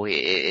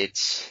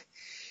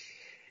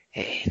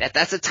Hey,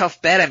 that's a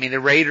tough bet. I mean, the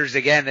Raiders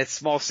again, that's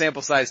small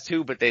sample size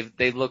too, but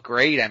they look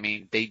great. I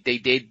mean, they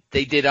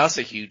did us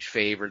a huge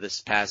favor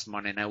this past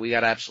Monday night. We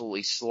got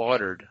absolutely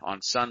slaughtered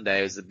on Sunday.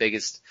 It was the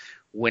biggest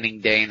winning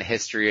day in the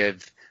history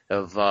of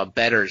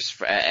bettors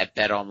at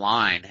Bet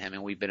Online. I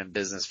mean, we've been in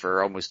business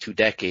for almost 2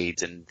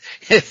 decades, and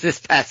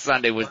this past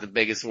Sunday was the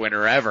biggest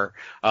winner ever.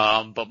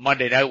 But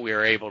Monday night we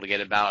were able to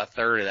get about a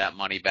third of that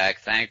money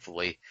back,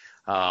 thankfully,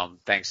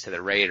 thanks to the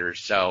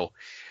Raiders. So,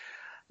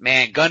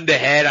 man, gun to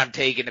head, I'm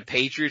taking the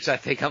Patriots. I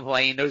think I'm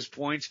laying those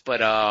points, but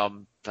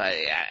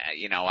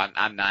you know,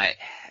 I'm not.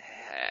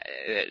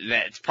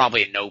 That's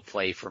probably a no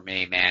play for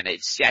me, man. I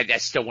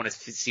still want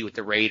to see what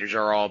the Raiders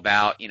are all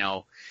about. You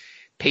know,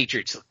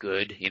 Patriots look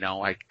good. You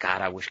know,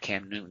 I wish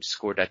Cam Newton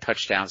scored that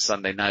touchdown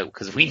Sunday night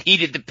because we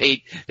needed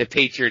the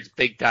Patriots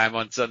big time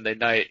on Sunday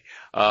night.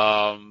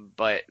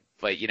 But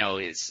you know,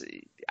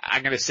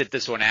 I'm gonna sit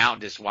this one out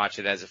and just watch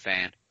it as a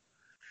fan.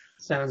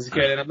 Sounds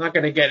good. And I'm not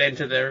going to get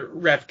into the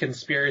ref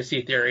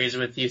conspiracy theories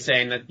with you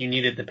saying that you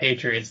needed the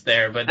Patriots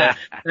there, but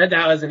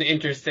that was an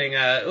interesting,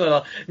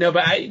 no, but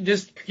I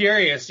just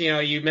curious, you know,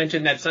 you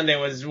mentioned that Sunday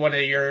was one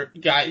of your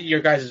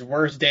guys'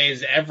 worst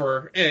days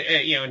ever,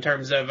 you know, in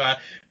terms of,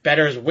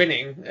 bettors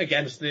winning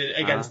against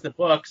the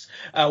books.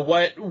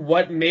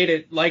 What made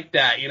it like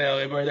that? You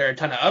know, were there a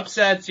ton of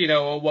upsets? You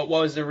know, what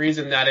was the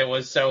reason that it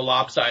was so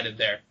lopsided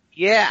there?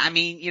 Yeah, I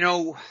mean, you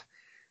know,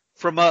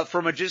 from a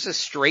just a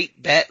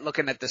straight bet,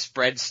 looking at the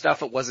spread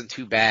stuff, it wasn't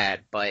too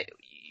bad, but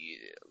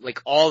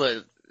like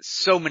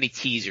so many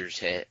teasers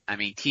hit. I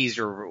mean,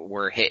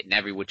 were hitting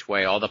every which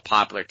way. All the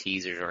popular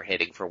teasers are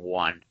hitting for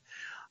one.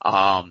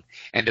 And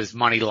those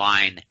money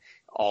line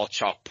all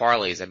chalk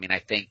parlays. I mean, I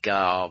think,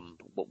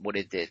 what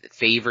did the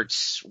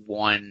favorites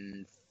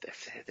won?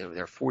 There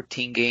were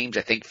 14 games.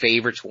 I think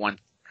favorites went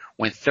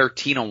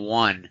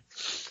 13-1,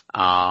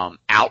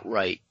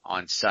 outright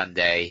on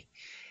Sunday.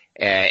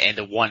 And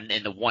the one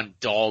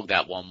dog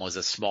that won was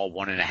a small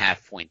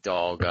 1.5 point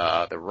dog,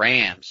 the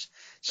Rams.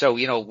 So,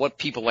 you know, what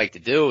people like to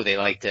do, they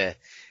like to,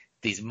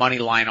 these money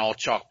line all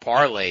chalk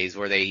parlays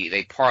where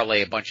they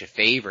parlay a bunch of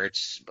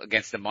favorites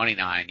against the money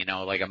line, you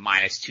know, like a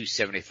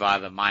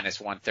 -275, a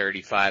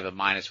 -135, a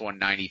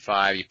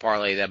 -195. You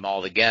parlay them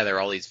all together,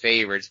 all these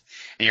favorites,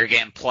 and you're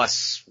getting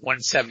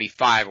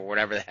 +175 or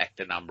whatever the heck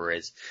the number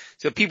is.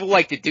 So people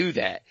like to do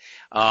that.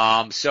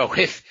 So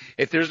if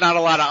there's not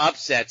a lot of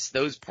upsets,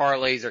 those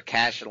parlays are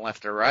cashing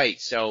left or right.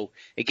 So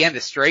again,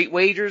 the straight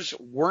wagers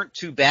weren't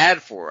too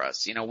bad for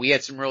us. You know, we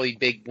had some really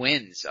big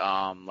wins,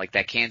 like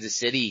that Kansas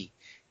City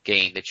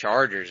game, the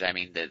Chargers. I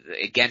mean,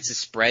 against the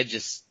spread,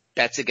 just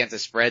bets against the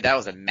spread, that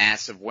was a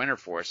massive winner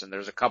for us. And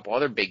there's a couple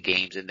other big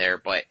games in there,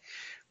 but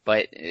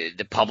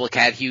the public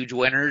had huge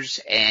winners,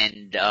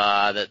 and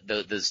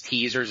those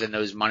teasers and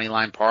those money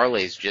line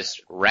parlays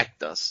just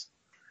wrecked us.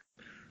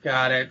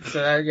 Got it.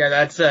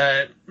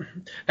 So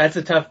that's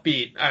a tough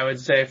beat, I would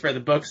say, for the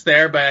books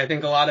there. But I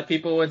think a lot of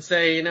people would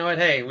say, you know what,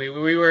 hey, we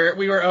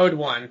were owed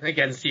one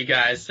against you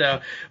guys. So,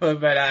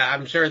 but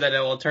I'm sure that it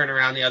will turn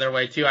around the other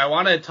way too. I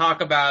want to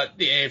talk about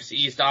the AFC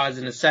East odds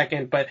in a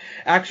second, but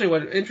actually,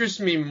 what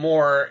interests me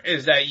more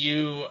is that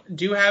you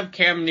do have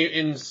Cam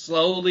Newton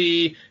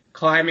slowly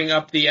climbing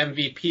up the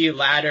MVP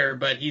ladder,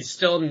 but he's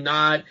still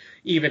not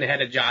even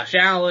ahead of Josh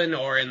Allen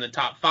or in the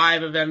top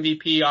 5 of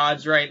MVP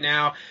odds right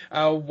now.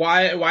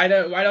 Why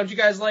don't you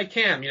guys like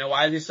Cam? You know,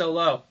 why is he so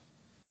low?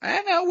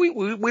 I know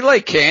we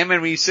like Cam,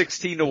 and he's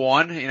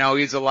 16-1. You know,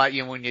 he's a lot,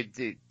 you know, when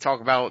you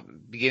talk about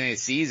beginning of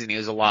the season, he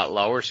was a lot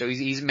lower, so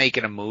he's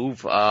making a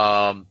move.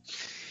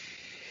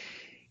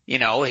 You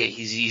know,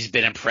 he's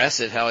been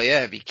impressive. Hell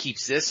yeah, if he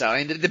keeps this out.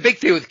 And the big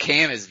thing with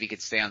Cam is if he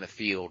could stay on the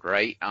field,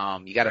 right?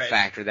 You gotta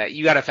factor that.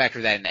 You gotta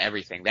factor that into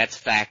everything. That's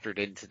factored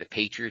into the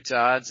Patriots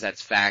odds.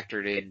 That's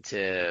factored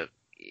into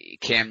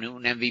Cam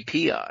Newton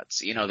MVP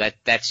odds. You know,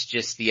 that's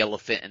just the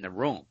elephant in the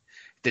room.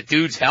 The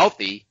dude's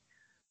healthy.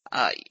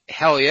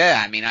 Hell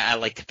yeah. I mean, I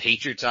like the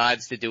Patriots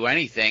odds to do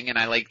anything, and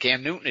I like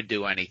Cam Newton to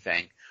do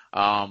anything.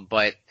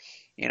 But,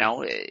 you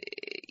know,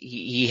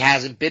 he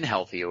hasn't been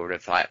healthy over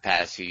the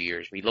past few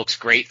years. He looks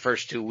great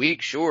first 2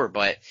 weeks, sure,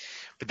 but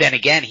then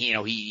again,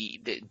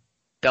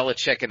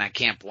 Belichick, and I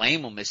can't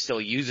blame him, is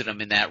still using him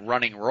in that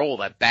running role,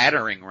 that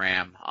battering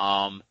ram,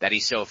 that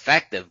he's so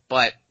effective.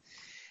 But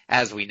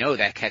as we know,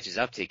 that catches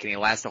up to you. Can he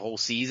last the whole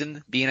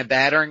season being a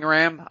battering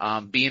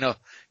ram, being a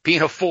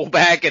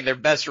fullback and their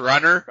best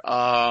runner,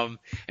 and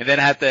then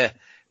have to,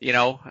 you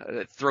know,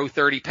 throw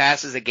 30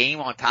 passes a game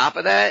on top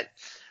of that?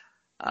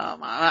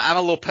 I'm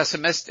a little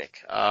pessimistic.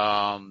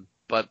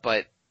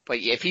 But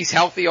if he's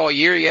healthy all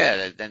year,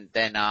 yeah, then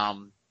that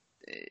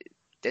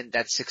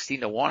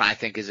 16-1 I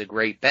think is a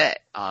great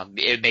bet.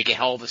 It'd make a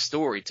hell of a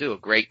story too, a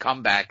great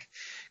comeback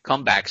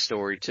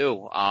story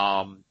too.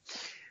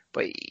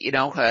 But you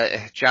know,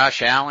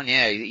 Josh Allen,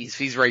 yeah,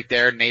 he's right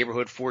there,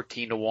 neighborhood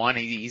 14-1.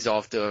 He's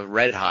off to a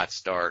red hot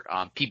start.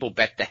 People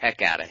bet the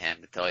heck out of him,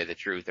 to tell you the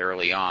truth,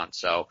 early on.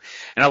 So,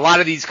 and a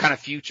lot of these kind of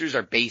futures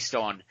are based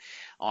on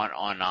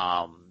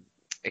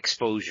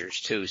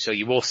exposures too. So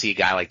you will see a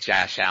guy like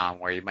Josh Allen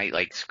where you might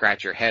like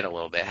scratch your head a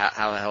little bit.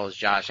 How the hell is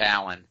Josh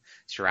Allen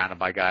surrounded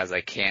by guys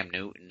like Cam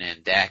Newton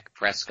and Dak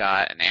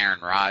Prescott and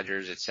Aaron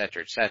Rodgers, et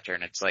cetera, et cetera.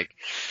 And it's like,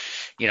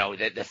 you know,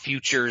 the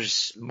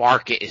futures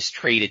market is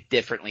traded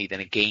differently than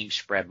a game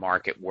spread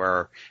market,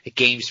 where a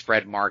game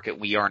spread market,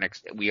 we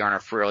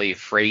aren't really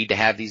afraid to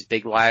have these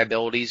big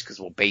liabilities because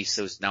we'll base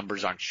those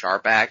numbers on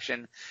sharp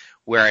action.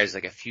 Whereas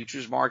like a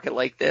futures market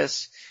like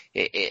this,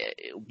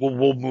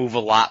 we'll move a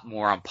lot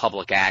more on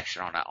public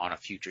action on a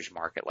futures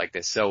market like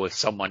this. So if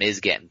someone is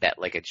getting bet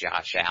like a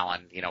Josh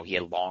Allen, you know, he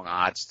had long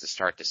odds to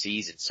start the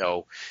season.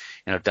 So,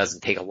 you know, it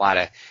doesn't take a lot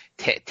of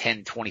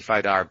 $10,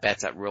 $25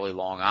 bets at really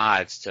long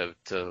odds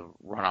to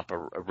run up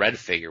a red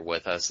figure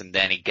with us. And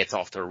then he gets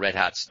off to a red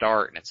hot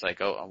start and it's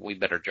like, oh, we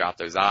better drop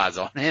those odds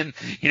on him.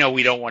 You know,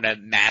 we don't want a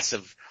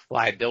massive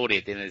liability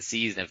at the end of the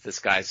season if this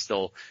guy's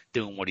still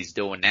doing what he's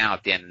doing now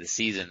at the end of the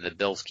season. The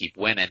Bills keep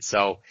winning.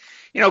 So,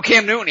 you know,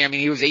 Cam Newton, I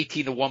mean, he was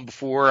 18-1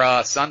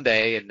 before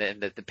Sunday, and then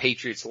the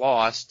Patriots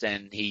lost,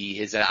 and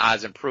his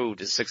odds improved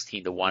to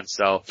 16-1.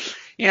 So,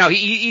 you know,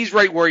 he's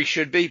right where he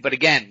should be. But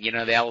again, you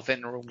know, the elephant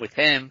in the room with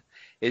him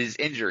is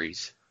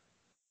injuries.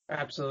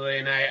 Absolutely,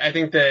 and I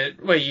think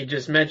that what you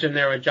just mentioned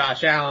there with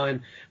Josh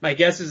Allen, my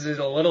guess is there's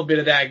a little bit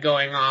of that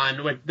going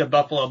on with the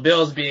Buffalo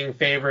Bills being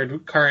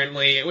favored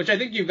currently, which I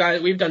think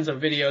we've done some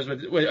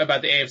videos with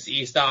about the AFC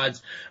East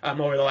odds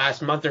over the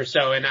last month or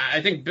so, and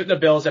I think the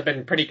Bills have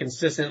been pretty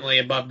consistently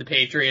above the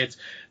Patriots.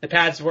 The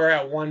Pats were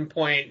at one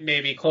point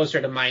maybe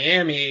closer to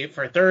Miami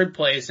for third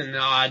place in the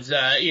odds,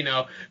 you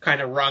know,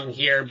 kind of rung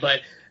here, but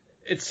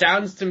it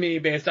sounds to me,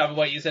 based off of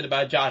what you said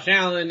about Josh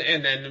Allen,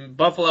 and then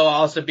Buffalo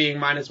also being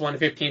minus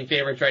 115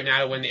 favorites right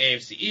now to win the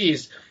AFC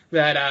East,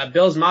 that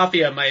Bills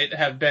Mafia might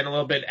have been a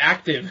little bit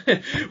active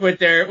with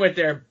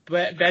their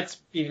bets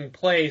being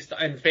placed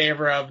in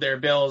favor of their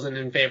Bills and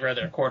in favor of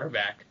their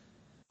quarterback.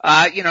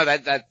 You know,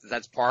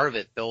 that's part of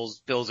it.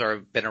 Bills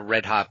have been a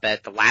red hot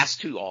bet the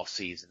last two off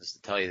seasons,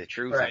 to tell you the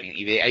truth. Right. I mean,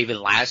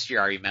 even last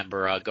year, I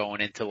remember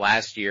going into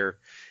last year,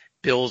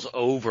 Bills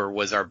over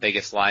was our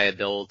biggest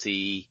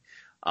liability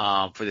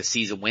for the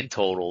season win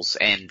totals.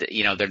 And,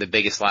 you know, they're the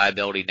biggest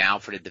liability now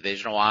for the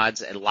divisional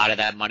odds. And a lot of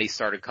that money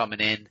started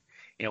coming in.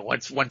 You know,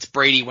 once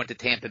Brady went to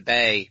Tampa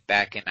Bay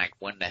back in, like,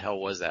 when the hell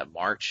was that?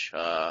 March,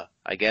 I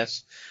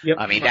guess. Yep.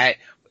 I mean,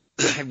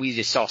 we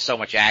just saw so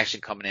much action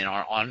coming in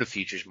on the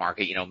futures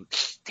market. You know,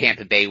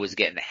 Tampa Bay was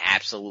getting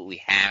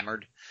absolutely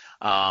hammered.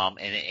 And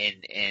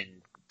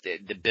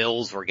the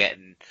Bills were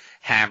getting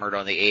hammered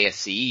on the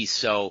AFC East.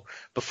 So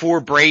before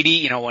Brady,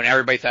 you know, when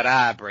everybody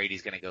thought,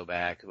 Brady's going to go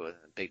back,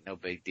 no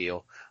big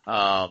deal.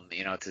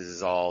 You know, this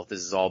is all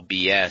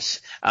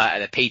BS.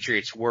 The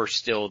Patriots were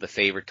still the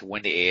favorite to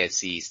win the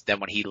AFC East.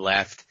 Then when he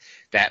left,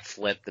 that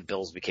flipped. The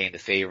Bills became the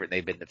favorite.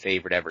 They've been the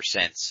favorite ever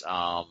since.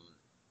 But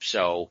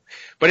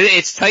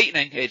it's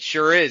tightening. It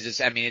sure is.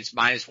 It's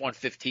minus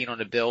 115 on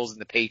the Bills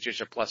and the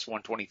Patriots are plus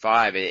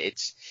 125.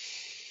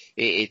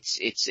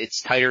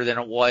 It's tighter than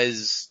it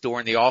was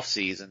during the off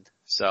season.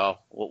 So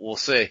we'll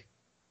see.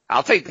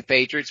 I'll take the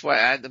Patriots.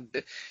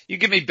 You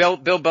give me Bill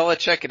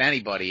Belichick and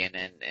anybody, and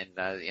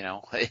you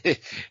know.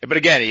 But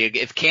again,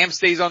 if Cam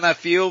stays on that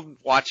field,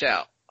 watch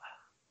out.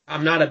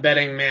 I'm not a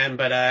betting man,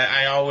 but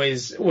I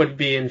always would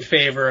be in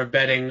favor of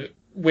betting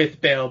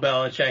with Bill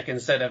Belichick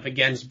instead of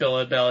against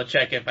Bill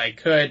Belichick if I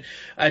could.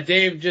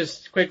 Dave,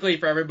 just quickly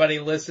for everybody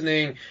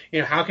listening, you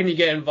know, how can you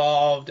get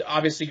involved?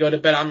 Obviously go to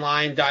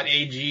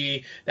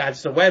betonline.ag.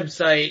 That's the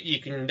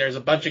website. There's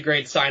a bunch of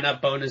great sign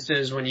up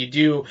bonuses when you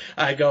do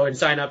go and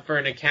sign up for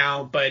an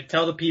account, but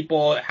tell the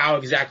people how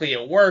exactly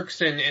it works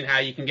and how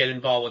you can get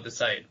involved with the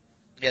site.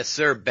 Yes,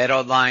 sir.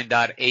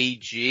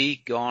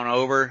 betonline.ag. Go on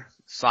over,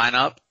 sign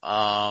up.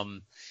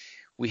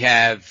 We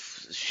have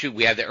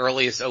the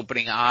earliest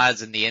opening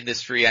odds in the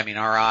industry. I mean,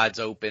 our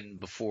odds open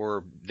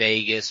before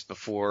Vegas,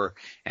 before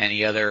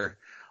any other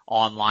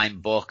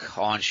online book,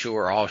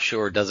 onshore,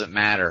 offshore, doesn't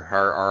matter.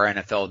 Our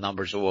NFL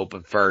numbers will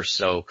open first.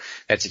 So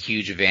that's a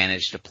huge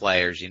advantage to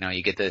players. You know,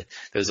 you get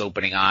those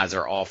opening odds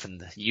are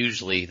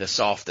usually the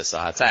softest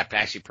odds.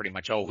 Actually pretty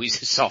much always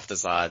the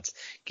softest odds.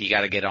 You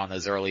got to get on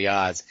those early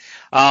odds.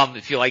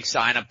 If you like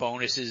sign up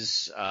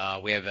bonuses,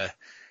 we have a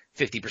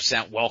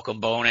 50%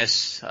 welcome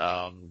bonus.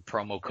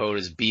 Promo code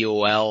is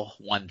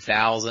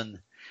BOL1000.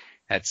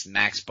 That's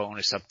max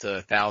bonus up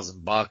to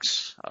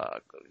 $1,000.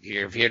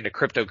 If you're into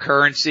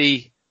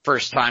cryptocurrency,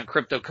 first time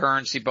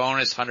cryptocurrency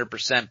bonus,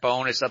 100%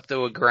 bonus up to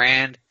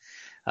 $1,000.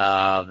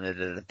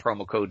 The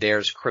promo code there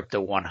is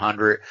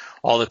crypto100.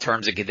 All the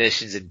terms and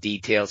conditions and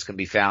details can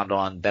be found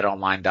on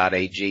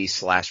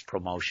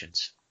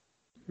betonline.ag/promotions.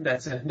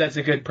 That's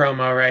a good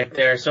promo right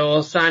there. So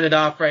we'll sign it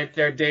off right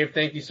there. Dave,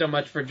 thank you so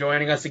much for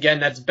joining us again.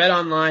 That's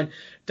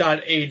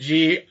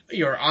betonline.ag,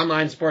 your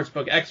online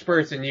sportsbook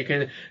experts. And you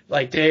can,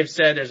 like Dave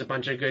said, there's a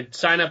bunch of good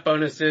sign-up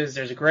bonuses.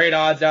 There's great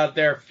odds out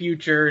there,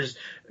 futures,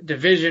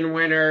 division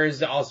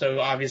winners,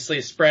 also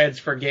obviously spreads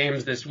for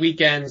games this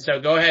weekend. So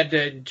go ahead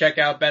to check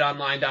out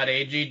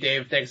betonline.ag.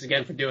 Dave, thanks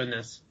again for doing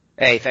this.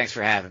 Hey, thanks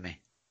for having me.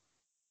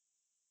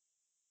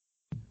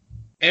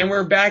 And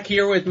we're back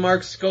here with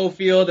Mark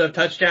Schofield of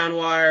Touchdown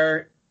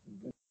Wire.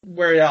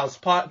 Where else?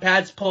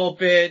 Pat's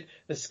Pulpit,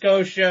 the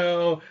Sco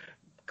Show,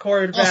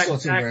 quarterback Also,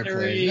 it's a rare play.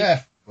 factory.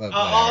 Yeah.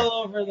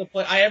 All over the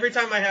place. Every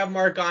time I have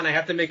Mark on, I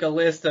have to make a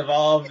list of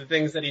all of the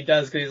things that he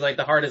does because he's like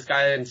the hardest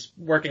guy and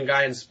working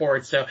guy in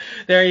sports. So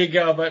there you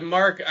go. But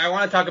Mark, I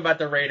want to talk about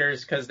the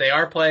Raiders because they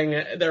are playing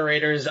the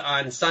Raiders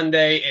on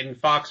Sunday in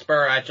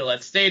Foxborough at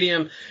Gillette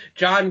Stadium.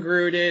 John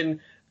Gruden,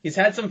 he's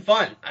had some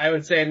fun, I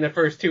would say, in the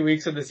first 2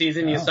 weeks of the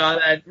season. You saw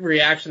that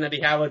reaction that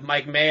he had with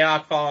Mike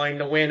Mayock following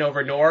the win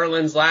over New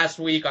Orleans last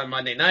week on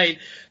Monday night.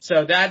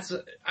 So that's,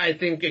 I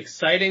think,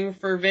 exciting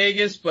for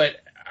Vegas, but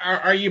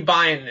are you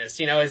buying this?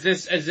 You know, is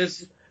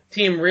this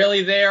team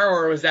really there,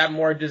 or was that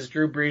more just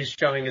Drew Brees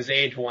showing his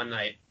age one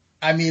night?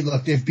 I mean,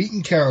 look, they've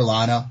beaten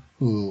Carolina,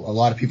 who a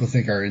lot of people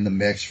think are in the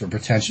mix for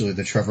potentially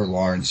the Trevor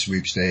Lawrence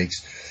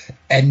sweepstakes.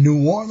 And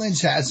New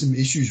Orleans has some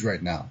issues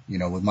right now. You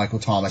know, with Michael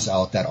Thomas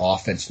out, that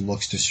offense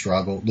looks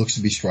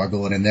to be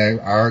struggling, and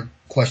there are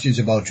questions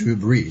about Drew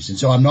Brees. And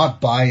so I'm not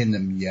buying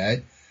them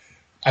yet.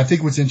 I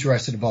think what's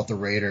interesting about the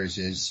Raiders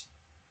is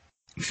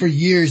for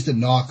years the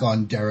knock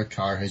on Derek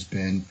Carr has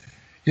been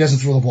he doesn't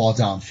throw the ball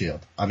downfield.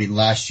 I mean,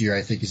 last year,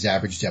 I think his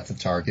average depth of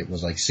target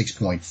was like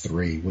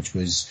 6.3, which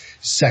was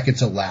second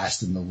to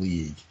last in the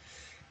league.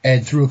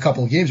 And through a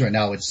couple of games right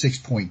now, it's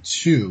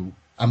 6.2.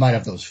 I might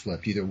have those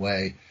flipped either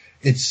way.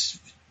 It's,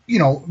 you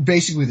know,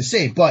 basically the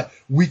same. But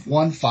week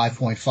 1,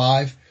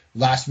 5.5.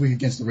 Last week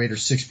against the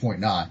Raiders,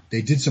 6.9.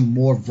 They did some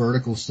more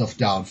vertical stuff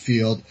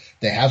downfield.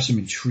 They have some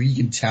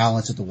intriguing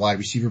talents at the wide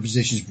receiver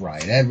positions.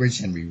 Brian Edwards,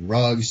 Henry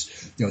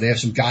Ruggs. You know, they have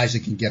some guys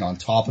that can get on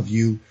top of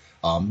you.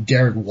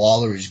 Derek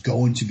Waller is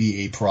going to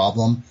be a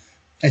problem.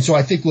 And so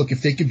I think, look,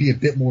 if they could be a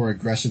bit more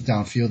aggressive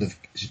downfield,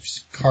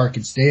 if Carr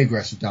can stay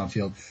aggressive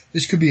downfield,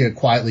 this could be a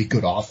quietly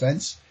good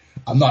offense.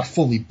 I'm not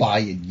fully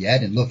buying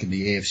yet. And look, in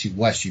the AFC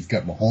West, you've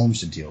got Mahomes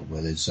to deal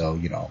with it. So,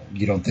 you know,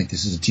 you don't think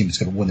this is a team that's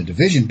going to win the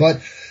division,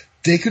 but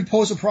they could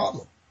pose a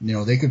problem. You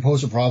know, they could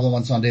pose a problem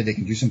on Sunday. They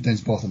can do some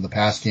things both in the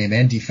pass game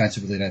and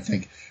defensively that I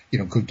think, you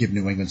know, could give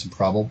New England some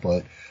trouble.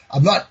 But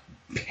I'm not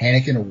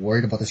panicking or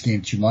worried about this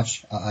game too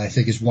much. I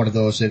think it's one of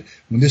those that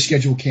when this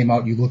schedule came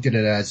out, you looked at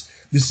it as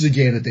this is a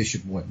game that they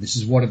should win. This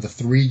is one of the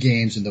 3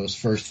 games in those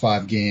first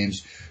 5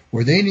 games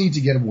where they need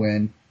to get a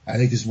win. I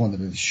think this is one that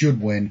they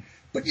should win.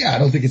 But yeah, I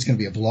don't think it's going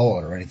to be a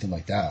blowout or anything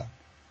like that.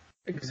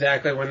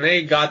 Exactly. When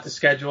I got the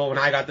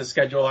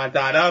schedule, I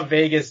thought, oh,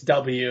 Vegas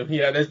W.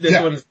 You know,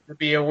 this one's going to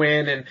be a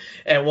win,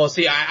 and we'll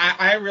see.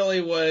 I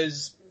really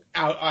was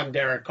out on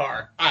Derek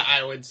Carr,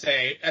 I would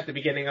say, at the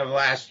beginning of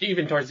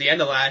even towards the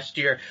end of last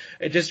year,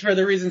 just for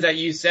the reasons that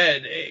you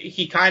said.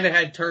 He kind of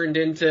had turned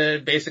into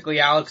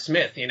basically Alex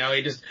Smith. You know,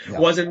 he just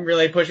wasn't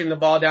really pushing the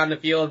ball down the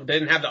field,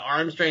 didn't have the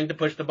arm strength to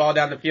push the ball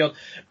down the field.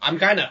 I'm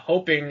kind of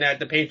hoping that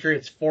the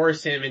Patriots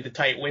force him into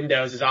tight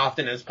windows as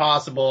often as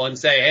possible and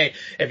say, hey,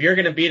 if you're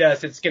going to beat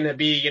us, it's going to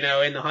be, you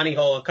know, in the honey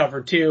hole of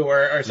cover 2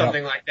 or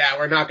something like that.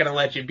 We're not going to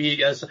let you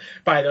beat us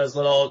by those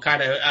little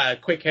kind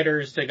of quick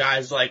hitters to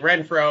guys like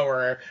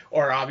Renfro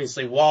or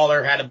obviously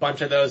Waller had a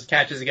bunch of those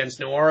catches against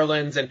New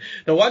Orleans. And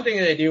the one thing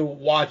that I do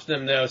watch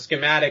them though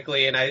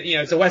schematically, and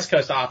it's a West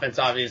Coast offense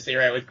obviously,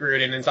 right, with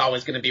Gruden, and it's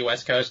always going to be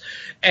West Coast.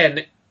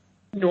 And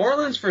New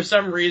Orleans, for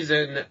some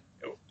reason,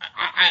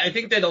 I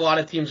think that a lot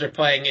of teams are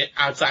playing it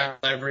outside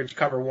leverage,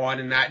 cover 1,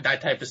 and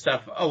that type of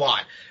stuff a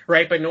lot,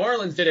 right? But New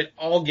Orleans did it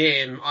all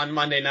game on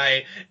Monday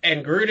night,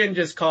 and Gruden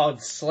just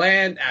called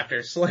slant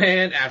after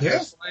slant after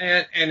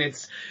slant. And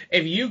it's,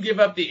 if you give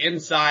up the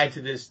inside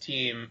to this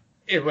team,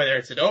 whether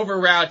it's an over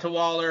route to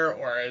Waller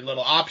or a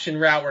little option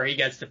route where he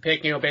gets to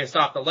pick, you know, based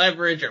off the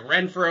leverage, or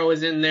Renfro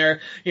is in there,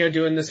 you know,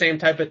 doing the same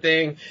type of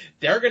thing,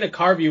 they're going to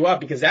carve you up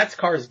because that's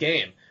Carr's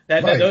game.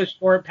 Those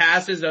short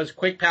passes, those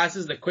quick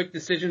passes, the quick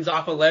decisions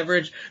off of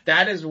leverage,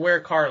 that is where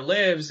Carr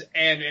lives.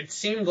 And it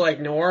seemed like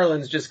New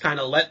Orleans just kind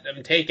of let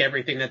them take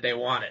everything that they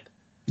wanted.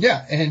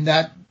 Yeah. And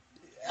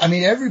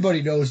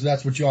everybody knows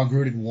that's what John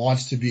Gruden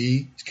wants to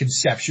be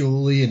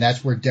conceptually. And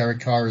that's where Derek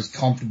Carr is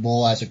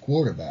comfortable as a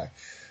quarterback.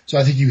 So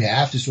I think you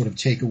have to sort of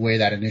take away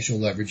that initial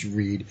leverage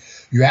read.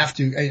 You have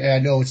to, and I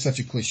know it's such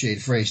a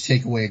cliched phrase,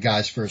 take away a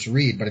guy's first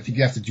read, but I think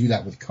you have to do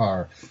that with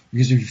Carr.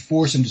 Because if you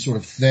force him to sort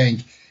of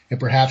think and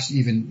perhaps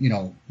even, you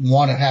know,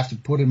 want to have to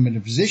put him in a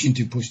position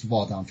to push the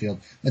ball downfield,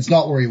 that's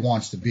not where he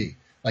wants to be.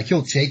 Like,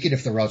 he'll take it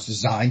if the route's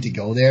designed to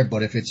go there,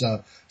 but if it's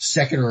a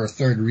second or a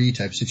third read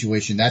type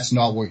situation, that's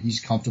not where he's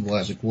comfortable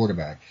as a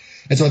quarterback.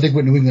 And so I think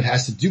what New England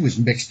has to do is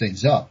mix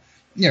things up.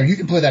 You know, you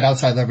can play that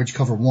outside leverage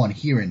cover 1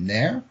 here and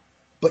there,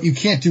 but you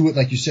can't do it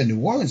like you said New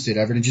Orleans did,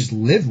 Everett, and just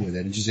live with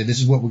it and just say, this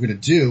is what we're going to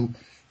do,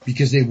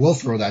 because they will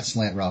throw that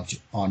slant route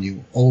on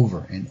you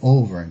over and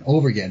over and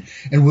over again.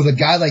 And with a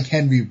guy like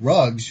Henry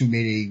Ruggs, who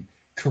made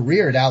a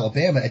career at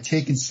Alabama at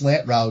taking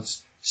slant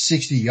routes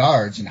 60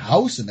 yards and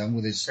housing them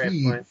with his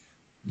speed,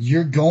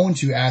 you're going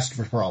to ask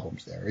for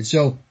problems there. And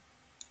so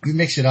you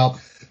mix it up,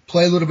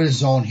 play a little bit of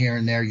zone here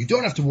and there. You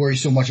don't have to worry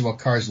so much about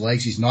Carr's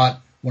legs. He's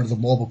not one of the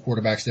mobile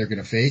quarterbacks they're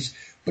going to face,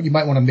 but you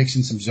might want to mix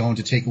in some zone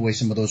to take away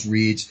some of those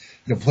reads.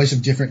 You know, play some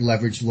different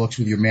leverage looks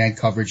with your man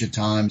coverage at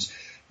times.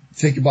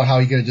 Think about how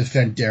you're going to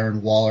defend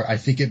Darren Waller. I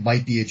think it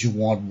might be a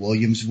Juwan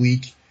Williams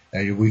week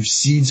And we've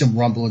seen some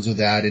rumblings of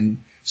that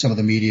in some of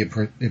the media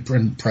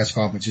press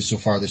conferences so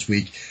far this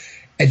week,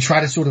 and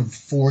try to sort of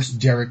force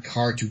Derek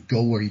Carr to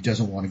go where he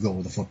doesn't want to go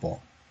with the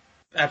football.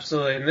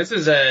 Absolutely. And this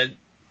is a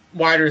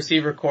wide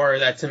receiver core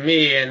that, to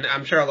me, and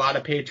I'm sure a lot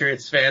of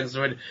Patriots fans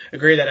would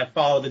agree that have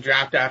followed the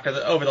draft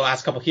over the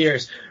last couple of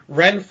years,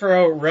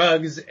 Renfro,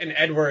 Ruggs, and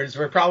Edwards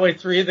were probably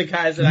three of the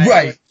guys that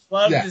I would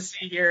love to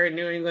see here in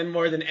New England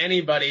more than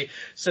anybody.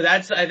 So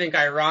that's, I think,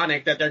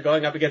 ironic that they're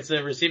going up against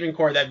a receiving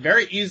core that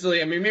very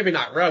easily, I mean, maybe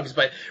not Ruggs,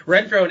 but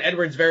Renfro and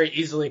Edwards very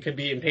easily could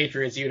be in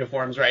Patriots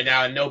uniforms right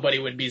now, and nobody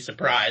would be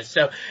surprised.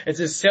 So it's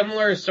a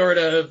similar sort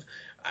of,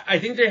 I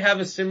think they have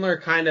a similar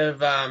kind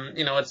of,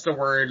 what's the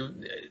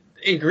word,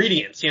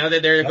 ingredients,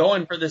 that they're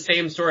going for the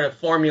same sort of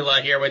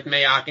formula here with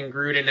Mayock and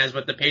Gruden as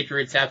what the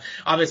Patriots have.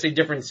 Obviously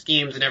different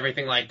schemes and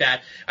everything like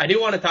that. I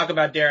do want to talk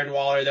about Darren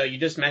Waller, though. You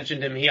just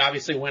mentioned him. He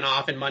obviously went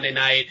off in Monday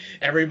night.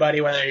 Everybody,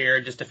 whether you're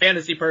just a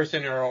fantasy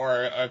person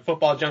or a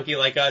football junkie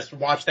like us,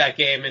 watched that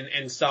game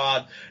and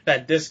saw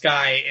that this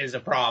guy is a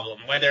problem.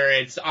 Whether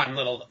it's on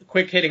little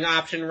quick hitting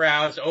option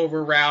routes,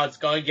 over routes,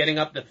 getting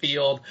up the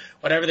field,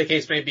 whatever the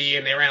case may be.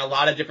 And they ran a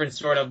lot of different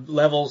sort of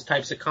levels,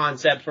 types of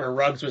concepts where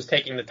Ruggs was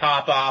taking the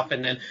top off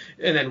and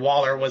then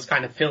Waller was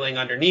kind of filling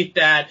underneath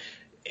that.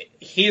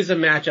 He's a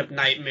matchup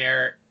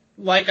nightmare.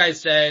 Like I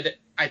said,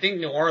 I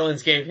think New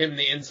Orleans gave him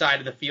the inside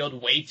of the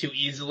field way too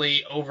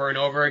easily over and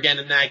over again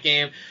in that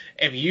game.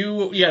 If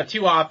you have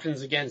two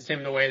options against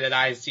him the way that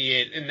I see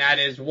it, and that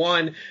is,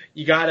 one,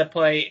 you gotta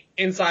play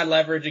inside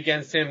leverage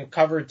against him,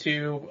 cover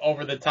two,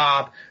 over the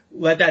top,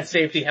 let that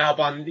safety help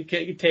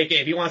take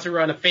it. If he wants to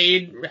run a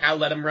fade,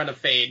 let him run a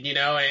fade,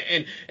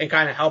 and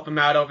kind of help him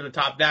out over the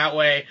top that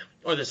way.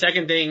 Or the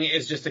second thing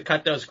is just to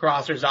cut those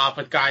crossers off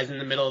with guys in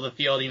the middle of the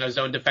field,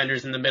 zone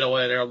defenders in the middle,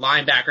 whether they're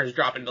linebackers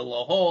dropping into the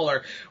low hole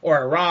or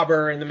a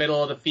robber in the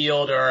middle of the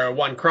field or a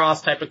one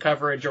cross type of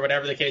coverage or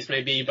whatever the case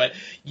may be. But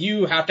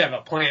you have to have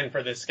a plan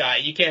for this guy.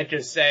 You can't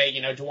just say,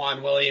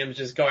 Juwan Williams,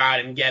 just go out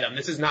and get him.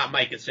 This is not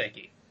Mike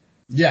Gesicki.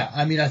 Yeah,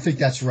 I mean, I think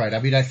that's right. I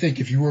mean, I think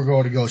if you were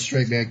going to go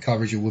straight man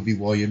coverage, it would be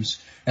Williams.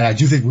 And I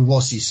do think we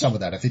will see some of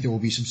that. I think there will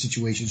be some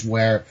situations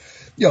where,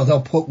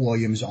 they'll put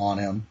Williams on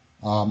him.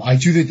 I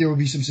do think there will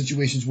be some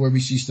situations where we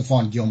see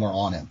Stephon Gilmore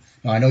on him.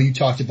 Now, I know you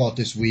talked about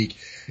this week.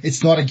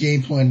 It's not a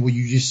game plan where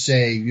you just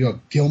say,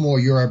 Gilmore,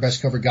 you're our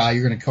best cover guy.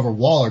 You're going to cover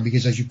Waller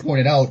because, as you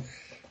pointed out,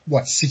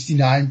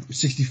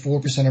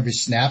 64% of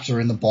his snaps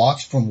are in the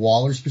box from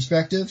Waller's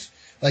perspective.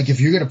 Like, if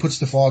you're going to put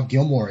Stephon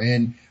Gilmore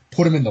in,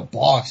 put him in the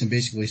box and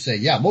basically say,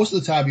 yeah, most of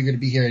the time you're going to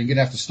be here and you're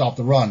going to have to stop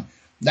the run.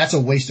 That's a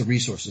waste of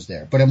resources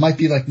there. But it might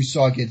be like we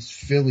saw against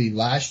Philly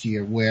last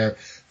year where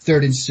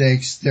 3rd and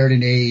 6, 3rd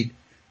and 8,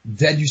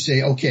 then you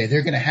say, okay,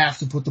 they're going to have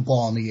to put the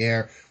ball in the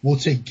air. We'll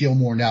take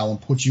Gilmore now and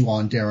put you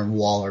on Darren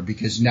Waller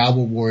because now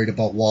we're worried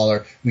about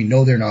Waller. We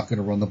know they're not going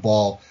to run the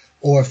ball.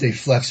 Or if they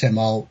flex him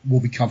out,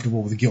 we'll be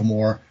comfortable with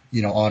Gilmore,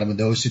 on him in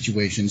those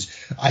situations.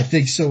 I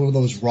think some of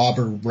those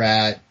robber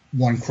rat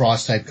one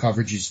cross type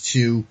coverages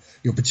too,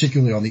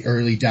 particularly on the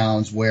early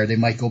downs where they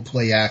might go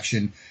play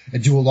action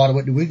and do a lot of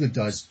what New England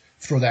does.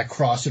 Throw that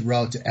crossed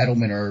route to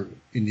Edelman or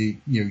in the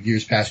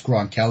years past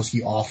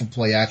Gronkowski off of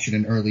play action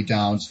in early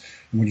downs.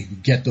 And when you can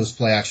get those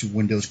play action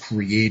windows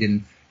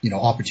creating,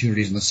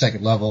 opportunities in the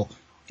second level,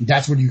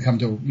 that's when you come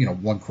to,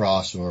 one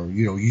cross or,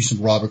 use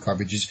some robber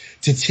coverages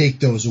to take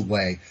those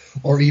away.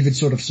 Or even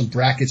sort of some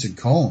brackets and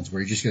cones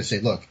where you're just going to say,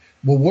 look,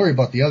 we'll worry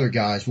about the other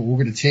guys, but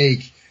we're going to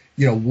take,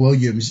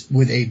 Williams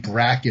with a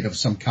bracket of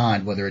some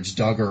kind, whether it's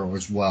Duggar or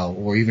as well,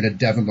 or even a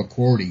Devin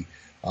McCourty.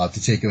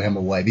 To take him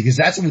away, because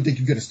that's what we think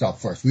you're going to stop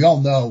first. We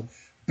all know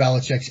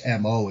Belichick's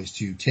MO is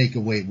to take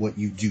away what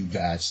you do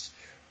best.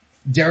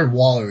 Darren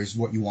Waller is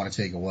what you want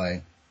to take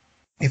away.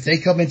 If they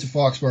come into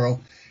Foxborough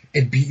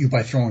and beat you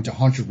by throwing to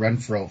Hunter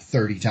Renfrow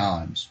 30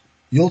 times,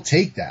 you'll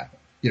take that.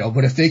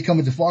 But if they come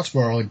into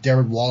Foxborough and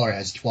Darren Waller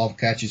has 12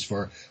 catches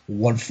for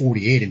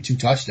 148 and 2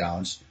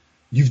 touchdowns,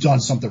 you've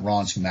done something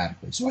wrong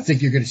schematically. So I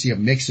think you're going to see a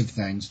mix of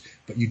things,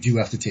 but you do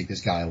have to take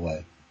this guy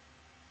away.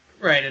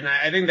 Right, and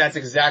I think that's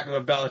exactly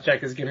what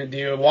Belichick is going to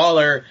do.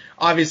 Waller,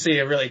 obviously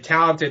a really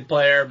talented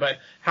player, but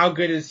how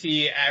good is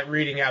he at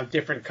reading out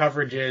different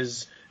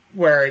coverages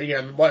where,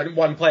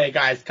 one play a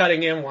guy's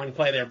cutting him, one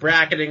play they're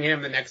bracketing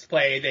him, the next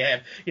play they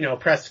have,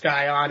 press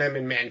guy on him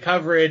in man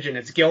coverage and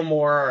it's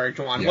Gilmore or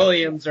Juwan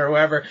Williams or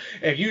whoever.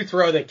 If you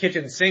throw the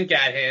kitchen sink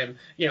at him,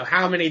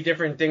 how many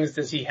different things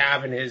does he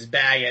have in his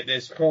bag at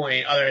this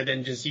point other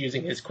than just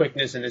using his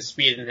quickness and his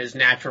speed and his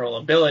natural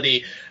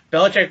ability?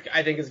 Belichick,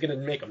 I think, is going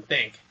to make him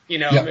think.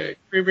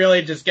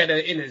 Really just get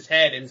it in his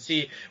head and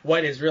see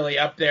what is really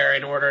up there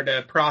in order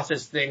to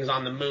process things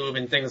on the move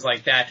and things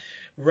like that.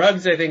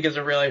 Ruggs, I think, is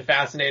a really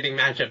fascinating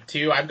matchup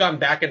too. I've gone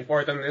back and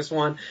forth on this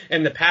one.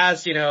 In the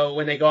past,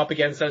 when they go up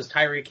against those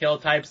Tyreek Hill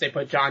types, they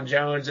put John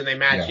Jones and they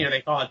match,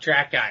 they call it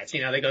track guys.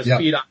 They go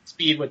speed on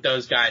speed with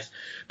those guys.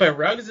 But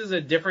Ruggs is a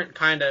different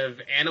kind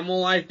of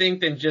animal, I think,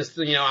 than just,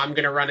 I'm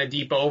going to run a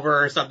deep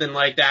over or something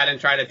like that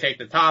and try to take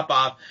the top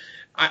off.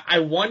 I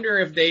wonder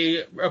if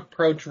they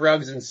approach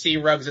Ruggs and see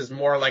Ruggs as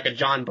more like a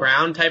John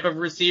Brown type of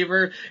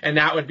receiver, and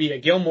that would be a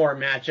Gilmore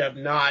matchup,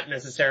 not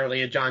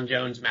necessarily a John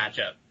Jones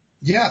matchup.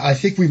 Yeah, I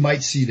think we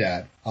might see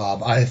that.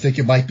 I think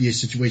it might be a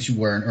situation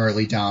where in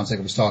early downs, like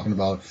I was talking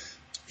about,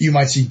 you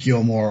might see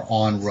Gilmore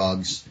on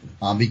Ruggs,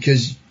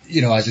 because,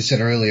 as I said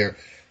earlier,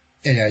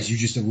 and as you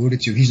just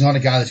alluded to, he's not a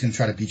guy that's going to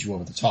try to beat you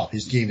over the top.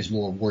 His game is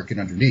more working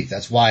underneath.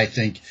 That's why I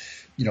think,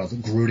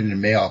 Gruden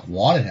and Mayock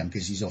wanted him,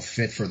 because he's a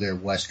fit for their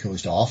West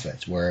Coast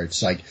offense, where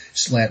it's like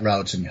slant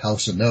routes and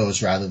housing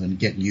those rather than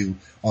getting you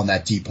on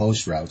that deep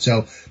post route.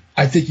 So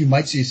I think you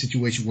might see a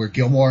situation where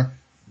Gilmore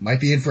might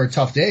be in for a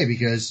tough day,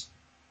 because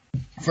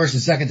first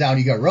and second down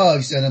you got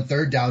Ruggs, and then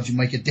third downs you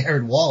might get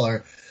Darren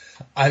Waller.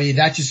 I mean,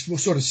 that just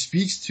sort of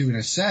speaks to, in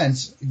a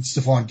sense,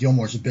 Stephon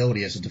Gilmore's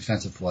ability as a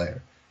defensive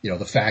player.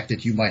 The fact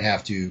that you might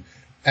have to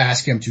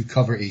ask him to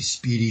cover a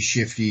speedy,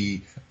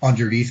 shifty,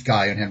 underneath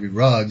guy on Henry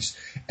Ruggs,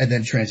 and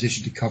then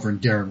transition to covering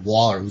Darren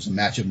Waller, who's a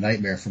matchup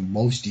nightmare for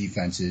most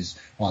defenses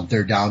on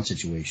third down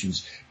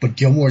situations. But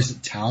Gilmore's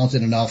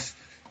talented enough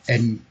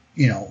and,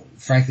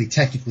 frankly,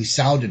 technically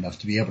sound enough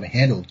to be able to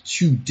handle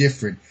two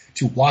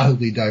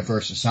wildly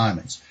diverse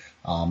assignments.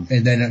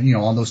 And then,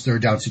 on those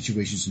third down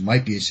situations, it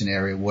might be a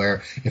scenario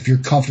where if you're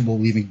comfortable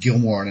leaving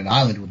Gilmore on an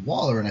island with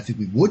Waller, and I think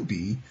we would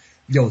be,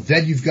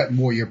 then you've got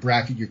more your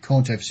bracket, your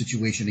cone type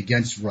situation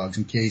against Ruggs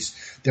in case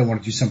they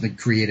want to do something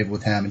creative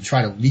with him and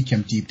try to leak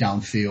him deep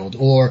downfield,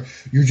 or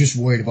you're just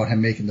worried about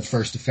him making the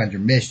first defender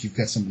miss. You've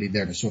got somebody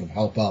there to sort of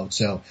help out.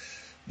 So,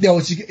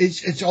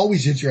 it's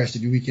always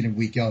interesting week in and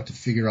week out to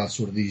figure out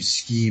sort of these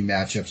scheme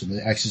matchups and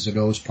the X's and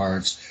O's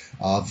parts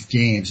of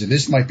games. And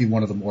this might be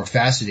one of the more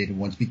fascinating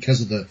ones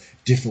because of the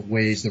different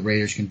ways the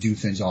Raiders can do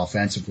things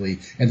offensively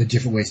and the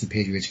different ways the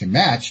Patriots can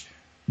match.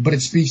 But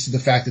it speaks to the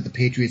fact that the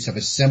Patriots have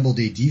assembled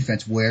a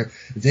defense where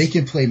they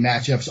can play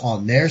matchups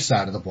on their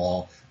side of the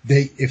ball.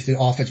 If the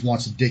offense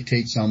wants to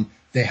dictate some,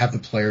 they have the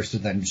players to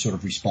then sort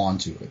of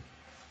respond to it.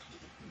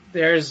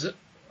 There's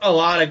a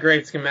lot of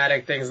great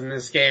schematic things in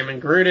this game,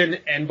 and Gruden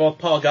and both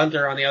Paul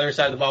Guenther on the other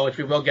side of the ball, which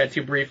we will get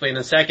to briefly in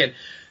a second,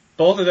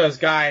 both of those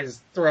guys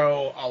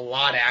throw a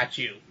lot at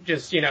you.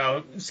 Just,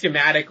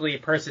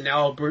 schematically,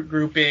 personnel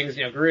groupings,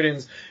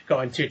 Gruden's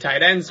going 2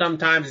 tight ends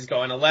sometimes, he's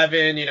going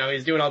 11,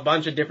 he's doing a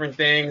bunch of different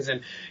things,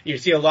 and you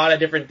see a lot of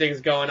different things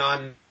going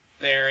on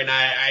there, and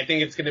I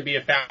think it's going to be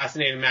a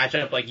fascinating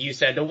matchup, like you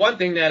said. The one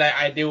thing that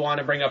I do want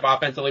to bring up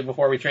offensively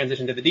before we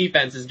transition to the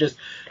defense is just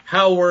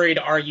how worried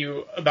are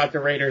you about the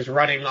Raiders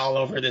running all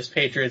over this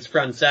Patriots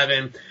front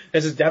seven?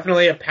 This is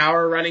definitely a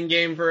power running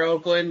game for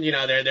Oakland.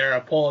 They're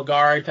a pull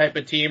guard type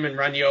of team and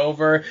run you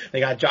over.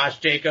 They got Josh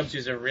Jacobs,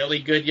 who's a really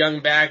good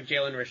young back.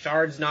 Jalen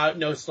Richard's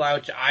no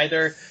slouch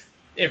either.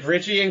 If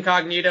Richie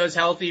Incognito's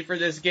healthy for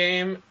this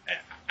game,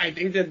 I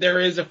think that there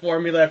is a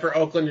formula for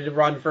Oakland to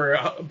run for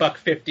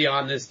 $150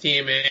 on this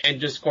team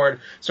and just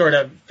sort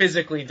of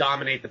physically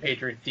dominate the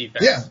Patriots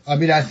defense. Yeah, I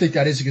mean, I think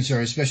that is a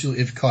concern, especially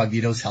if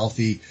Incognito's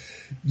healthy.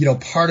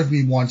 Part of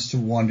me wants to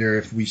wonder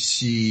if we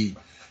see,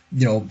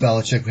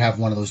 Belichick have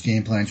one of those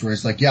game plans where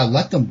it's like, yeah,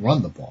 let them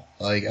run the ball.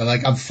 Like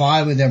I'm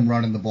fine with them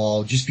running the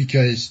ball just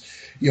because,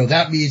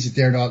 that means that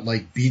they're not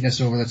like beating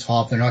us over the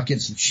top. They're not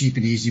getting some cheap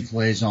and easy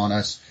plays on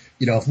us.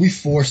 If we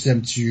force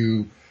them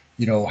to,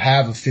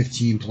 have a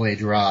 15-play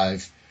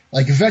drive,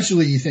 like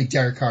eventually you think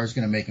Derek Carr is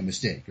going to make a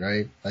mistake,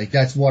 right? Like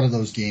that's one of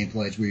those game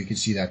plays where you can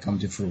see that come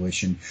to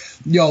fruition.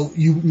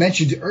 You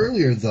mentioned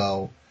earlier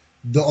though,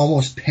 the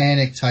almost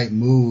panic type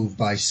move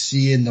by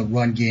seeing the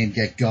run game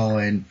get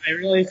going. I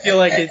really feel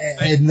like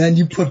and then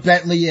you put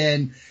Bentley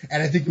in,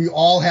 and I think we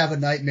all have a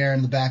nightmare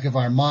in the back of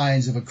our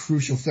minds of a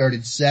crucial 3rd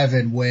and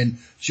 7 when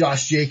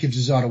Josh Jacobs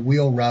is on a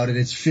wheel route and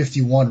it's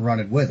 51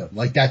 running with him.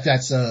 Like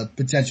that's a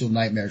potential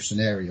nightmare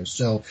scenario.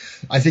 So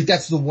I think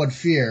that's the one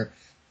fear.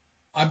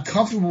 I'm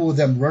comfortable with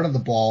them running the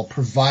ball,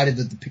 provided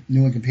that the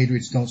New England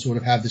Patriots don't sort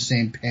of have the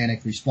same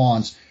panic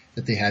response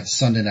that they had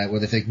Sunday night,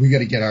 where they think we got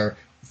to get our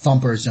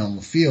thumpers on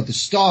the field to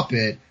stop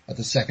it at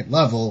the second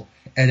level,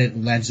 and it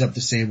ends up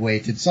the same way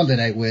it did Sunday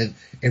night with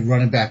a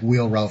running back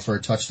wheel route for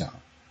a touchdown.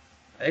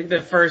 I think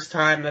the first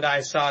time that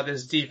I saw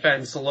this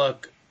defense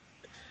look,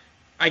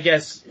 I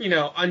guess,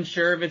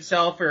 unsure of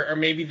itself, or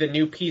maybe the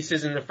new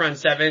pieces in the front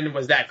seven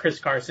was that Chris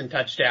Carson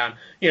touchdown.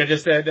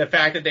 Just the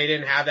fact that they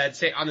didn't have that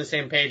on the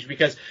same page,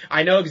 because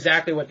I know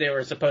exactly what they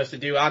were supposed to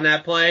do on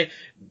that play.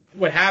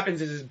 What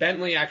happens is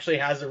Bentley actually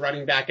has a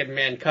running back in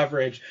man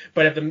coverage,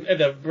 but if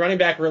the running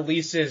back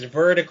releases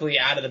vertically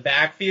out of the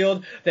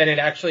backfield, then it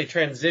actually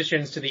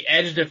transitions to the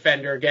edge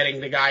defender getting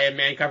the guy in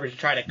man coverage to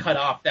try to cut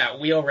off that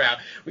wheel route.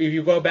 If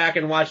you go back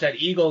and watch that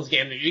Eagles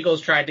game, the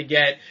Eagles tried to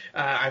get,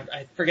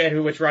 I forget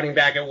which running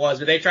back it was,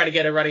 but they tried to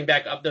get a running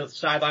back up the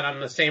sideline on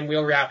the same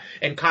wheel route,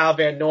 and Kyle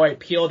Van Noy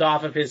peeled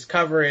off of his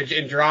coverage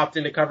and dropped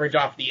into coverage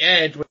off the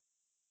edge.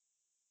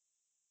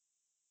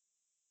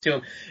 To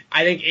him.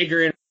 I think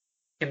Adrian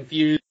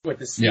confused with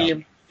the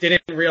scheme.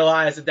 didn't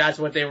realize that that's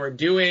what they were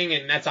doing,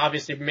 and that's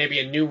obviously maybe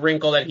a new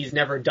wrinkle that he's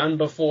never done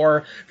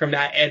before from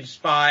that edge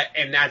spot,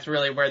 and that's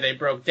really where they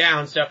broke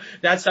down. So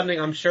that's something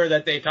I'm sure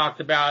that they talked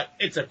about.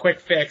 It's a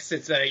quick fix.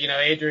 It's a,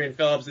 Adrian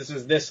Phillips, this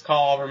was this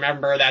call.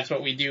 Remember, that's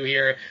what we do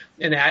here,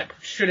 and that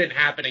shouldn't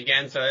happen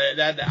again. So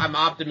that I'm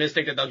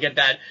optimistic that they'll get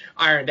that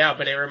ironed out,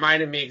 but it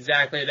reminded me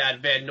exactly of that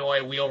Van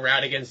Noy wheel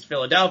route against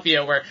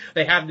Philadelphia, where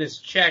they have this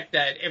check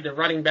that if the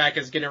running back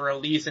is going to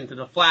release into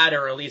the flat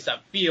or release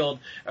upfield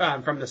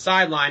from the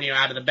sideline,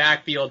 out of the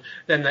backfield,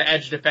 then the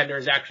edge defender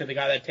is actually the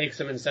guy that takes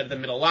him instead of the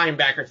middle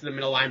linebacker, so the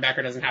middle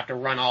linebacker doesn't have to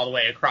run all the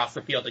way across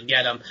the field to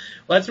get him.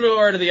 Let's move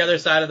over to the other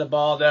side of the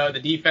ball, though, the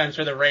defense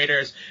for the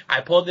Raiders. I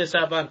pulled this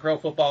up on Pro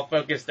Football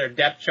Focus, their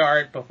depth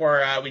chart,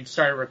 before we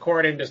started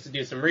recording just to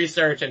do some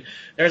research, and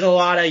there's a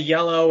lot of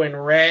yellow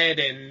and red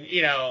and,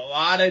 a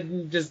lot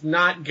of just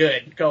not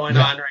good going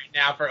on right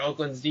now for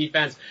Oakland's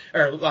defense,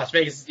 or Las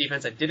Vegas'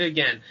 defense. I did it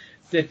again.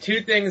 The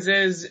two things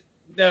is,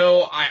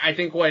 though, I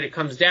think what it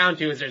comes down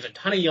to is there's a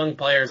ton of young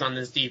players on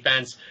this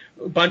defense,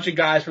 a bunch of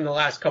guys from the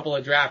last couple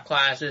of draft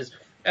classes,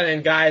 and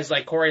then guys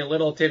like Corey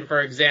Littleton, for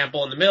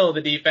example, in the middle of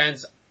the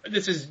defense.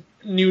 This is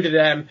new to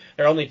them.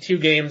 They're only 2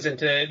 games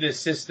into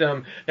this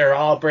system. They're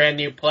all brand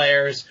new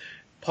players.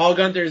 Paul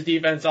Guenther's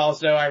defense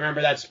also, I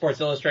remember that Sports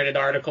Illustrated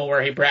article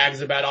where he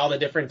brags about all the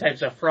different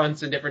types of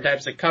fronts and different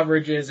types of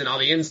coverages and all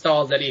the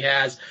installs that he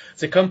has.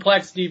 It's a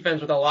complex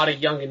defense with a lot of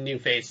young and new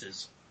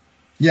faces.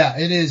 Yeah,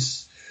 it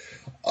is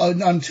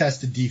an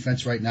untested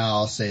defense right now,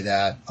 I'll say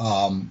that.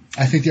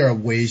 I think there are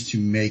ways to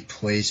make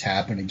plays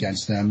happen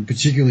against them,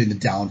 particularly in the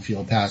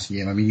downfield pass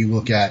game. I mean, you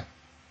look at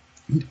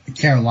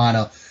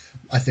Carolina,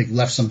 I think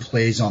left some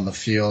plays on the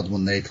field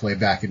when they play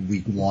back in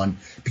week 1,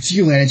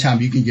 particularly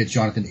anytime you can get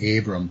Jonathan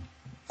Abram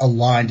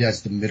aligned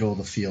as the middle of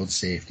the field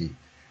safety.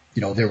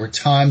 There were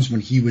times when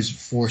he was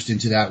forced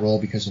into that role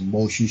because of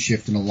motion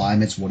shift and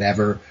alignments,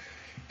 whatever,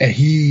 and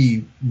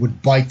he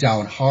would bite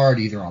down hard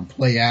either on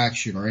play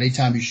action or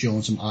anytime he's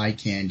showing some eye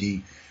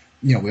candy.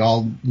 We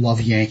all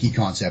love Yankee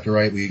concept,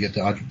 right? Where you get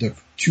the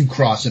 2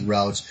 crossing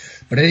routes.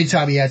 But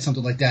anytime he had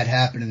something like that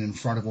happening in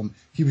front of him,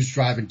 he was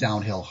driving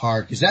downhill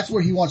hard because that's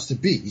where he wants to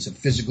be. He's a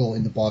physical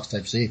in the box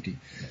type safety.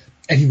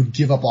 And he would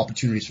give up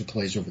opportunities for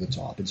plays over the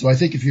top. And so I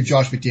think if you're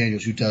Josh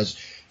McDaniels, who does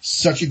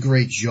such a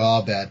great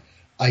job at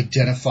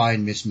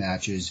identifying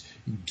mismatches,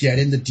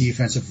 getting the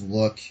defensive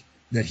look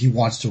that he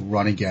wants to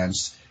run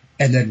against,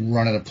 and then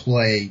run at a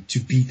play to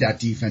beat that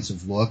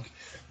defensive look,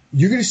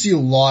 you're going to see a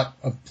lot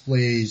of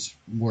plays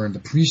where in the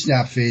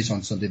pre-snap phase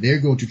on Sunday, they're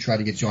going to try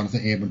to get Jonathan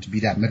Abram to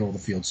be that middle of the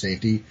field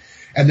safety.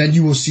 And then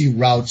you will see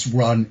routes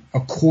run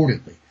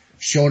accordingly,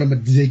 showing him a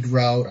dig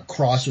route, a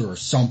crosser or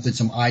something,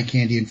 some eye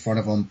candy in front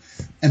of him,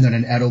 and then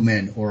an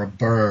Edelman or a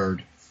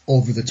Bird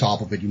over the top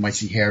of it. You might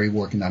see Harry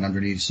working that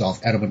underneath,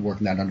 Edelman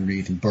working that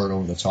underneath, and Bird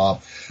over the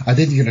top. I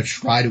think they're going to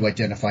try to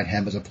identify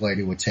him as a player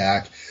to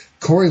attack.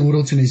 Corey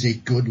Littleton is a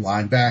good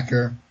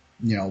linebacker.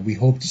 We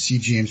hope to see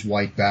James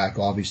White back.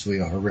 Obviously,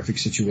 a horrific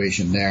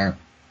situation there.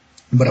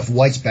 But if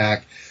White's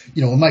back,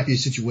 it might be a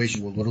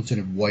situation where Littleton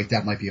and White,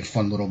 that might be a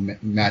fun little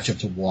matchup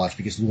to watch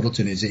because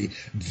Littleton is a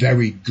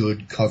very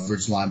good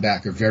coverage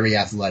linebacker, very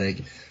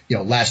athletic.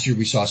 Last year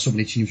we saw so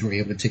many teams were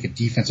able to take a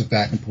defensive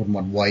back and put him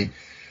on White.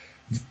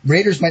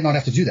 Raiders might not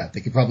have to do that.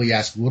 They could probably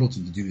ask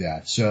Littleton to do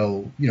that.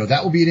 So,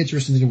 that will be an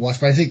interesting thing to watch.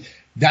 But I think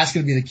that's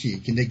going to be the key.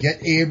 Can they get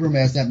Abram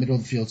as that middle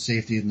of the field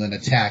safety and then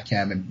attack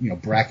him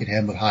and, bracket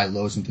him with high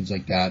lows and things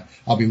like that?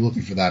 I'll be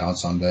looking for that on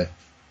Sunday.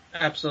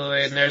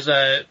 Absolutely. And there's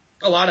a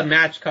lot of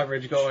match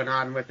coverage going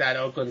on with that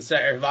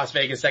Las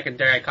Vegas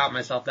secondary. I caught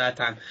myself that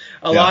time.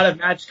 A lot of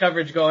match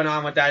coverage going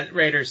on with that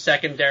Raiders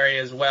secondary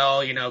as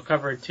well.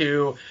 Cover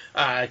 2,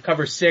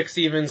 cover 6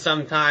 even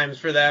sometimes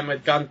for them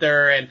with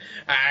Guenther. And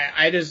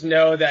I just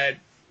know that,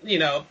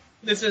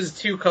 this is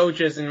 2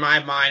 coaches in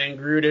my mind, and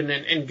Gruden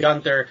and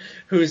Guenther,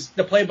 who's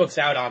the playbook's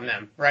out on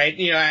them, right?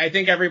 I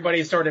think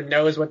everybody sort of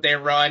knows what they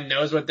run,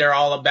 knows what they're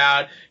all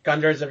about.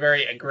 Gunther's a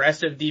very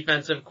aggressive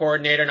defensive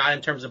coordinator, not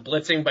in terms of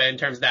blitzing, but in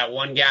terms of that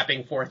one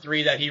gapping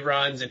 4-3 that he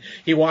runs, and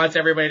he wants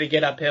everybody to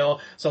get uphill.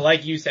 So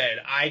like you said,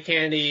 eye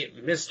candy,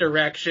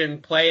 misdirection,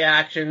 play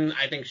action,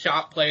 I think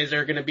shot plays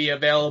are going to be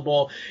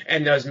available,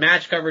 and those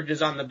match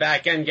coverages on the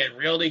back end get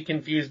really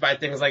confused by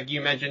things like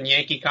you mentioned,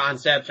 Yankee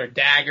concepts or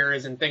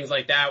daggers and things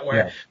like that,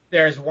 where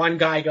there's one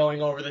guy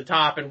going over the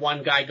top and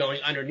one guy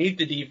going underneath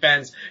the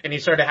defense, and you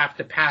sort of have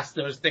to pass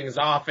those things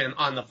off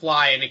on the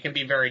fly, and it can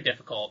be very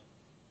difficult.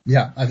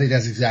 Yeah, I think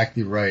that's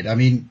exactly right. I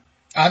mean,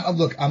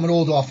 I'm an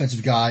old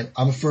offensive guy.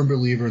 I'm a firm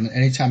believer in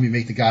anytime you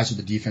make the guys with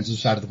the defensive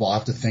side of the ball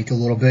have to think a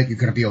little bit, you're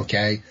going to be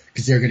okay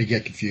because they're going to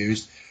get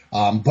confused.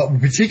 But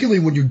particularly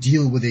when you're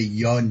dealing with a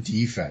young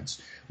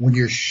defense, when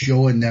you're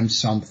showing them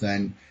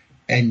something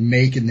and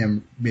making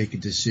them make a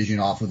decision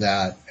off of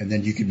that, and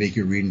then you can make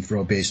your read and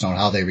throw based on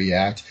how they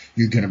react,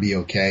 you're going to be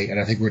okay.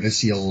 And I think we're going to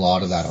see a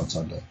lot of that on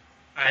Sunday.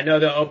 I know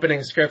the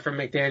opening script from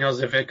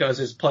McDaniels, if it goes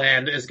as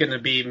planned, is going to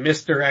be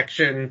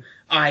misdirection,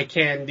 eye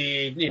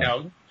candy,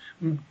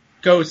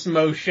 ghost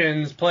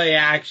motions, play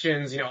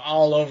actions,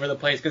 all over the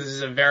place because this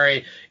is a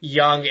very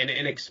young and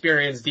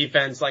inexperienced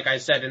defense, like I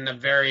said, in a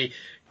very,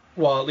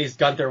 well, at least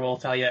Gunther will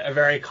tell you, a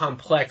very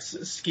complex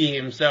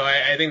scheme. So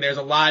I think there's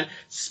a lot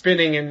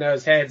spinning in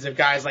those heads of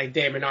guys like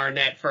Damon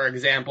Arnett, for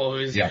example,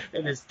 who's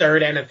in his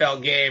third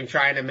NFL game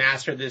trying to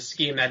master this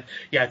scheme that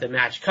you have to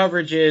match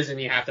coverages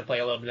and you have to play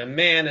a little bit of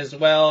man as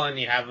well, and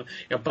you have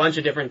a bunch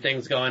of different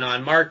things going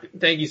on. Mark,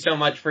 thank you so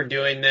much for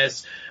doing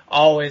this.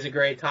 Always a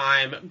great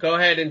time. Go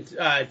ahead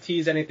and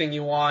tease anything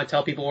you want.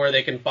 Tell people where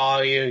they can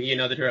follow you. You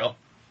know the drill.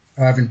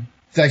 Ivan,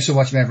 thanks so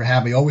much, man, for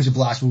having me. Always a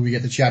blast when we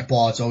get the chat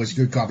ball. It's always a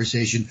good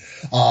conversation.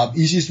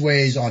 Easiest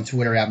ways on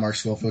Twitter at Mark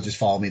Schofield. Just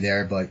follow me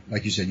there. But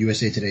like you said,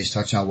 USA Today's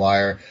Touchdown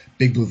Wire,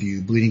 Big Blue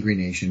View, Bleeding Green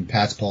Nation,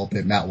 Pat's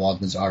Pulpit, Matt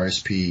Waldman's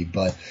RSP.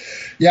 But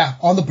yeah,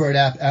 on the Bird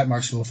app at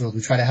Mark Schofield,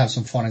 we try to have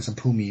some fun and some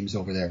poo memes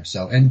over there.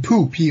 So, and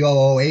poo,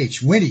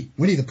 P-O-O-H, Winnie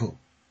the Pooh.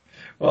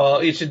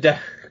 Well, you should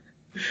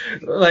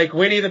like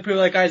Winnie the Pooh,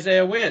 like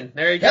Isaiah Wynn.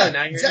 There you go. Yeah,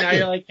 Now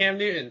you're like Cam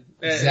Newton.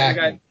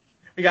 Exactly.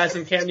 We got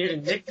some Cam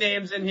Newton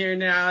nicknames in here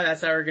now.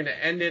 That's how we're going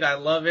to end it. I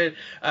love it.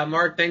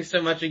 Mark, thanks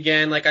so much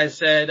again. Like I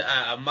said,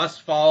 a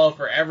must follow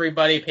for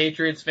everybody,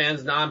 Patriots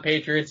fans,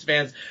 non-Patriots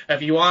fans.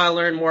 If you want to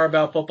learn more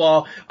about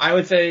football, I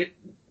would say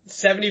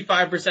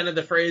 75% of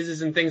the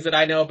phrases and things that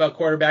I know about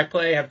quarterback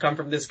play have come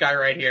from this guy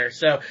right here.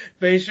 So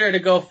be sure to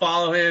go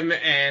follow him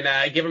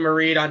and give him a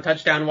read on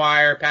Touchdown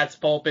Wire, Pat's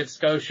Pulpit,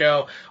 Sco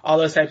Show, all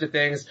those types of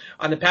things.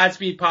 On the Pat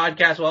Speed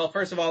podcast, well,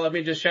 first of all, let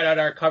me just shout out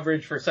our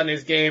coverage for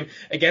Sunday's game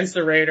against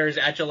the Raiders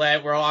at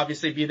Gillette. We'll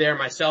obviously be there,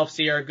 myself,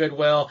 Sierra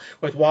Goodwill,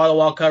 with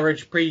wall-to-wall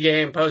coverage,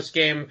 pregame,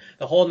 postgame,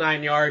 the whole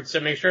 9 yards.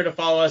 So make sure to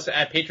follow us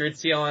at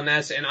Patriots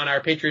CLNS and on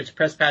our Patriots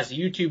Press Pass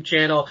YouTube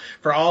channel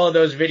for all of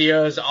those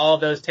videos, all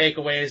of those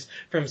takeaways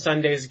from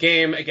Sunday's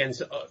game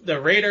against the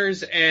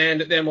Raiders.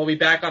 And then we'll be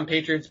back on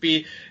Patriots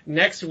Beat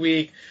next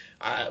week.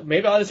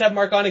 Maybe I'll just have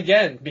Mark on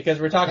again because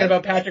we're talking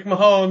about Patrick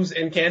Mahomes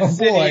in Kansas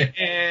City,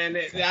 and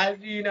that,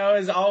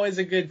 is always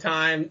a good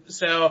time.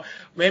 So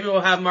maybe we'll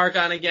have Mark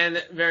on again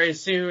very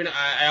soon.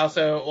 I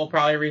also will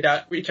probably reach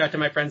out to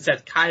my friend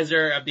Seth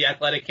Kaiser of the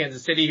Athletic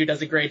Kansas City, who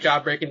does a great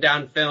job breaking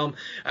down film.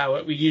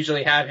 We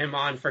usually have him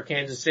on for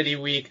Kansas City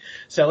week.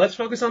 So let's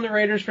focus on the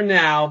Raiders for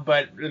now,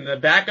 but in the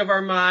back of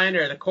our mind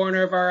or the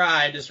corner of our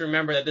eye, just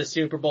remember that the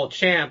Super Bowl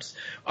champs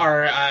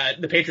are,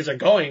 the Patriots are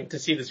going to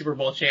see the Super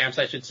Bowl champs,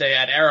 I should say,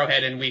 at Arrowhead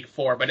in week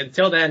 4. But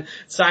until then,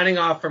 signing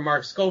off from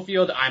Mark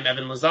Schofield, I'm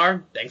Evan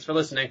Lazar. Thanks for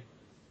listening.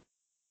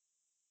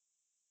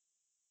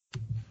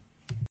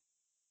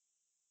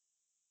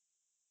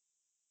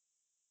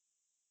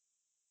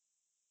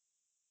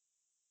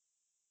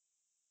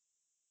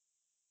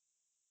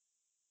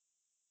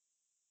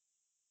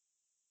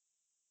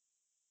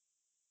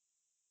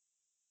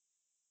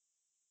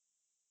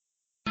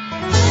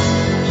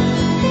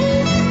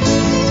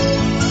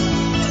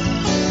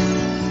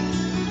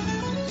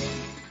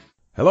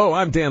 Hello,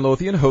 I'm Dan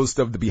Lothian, host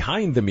of the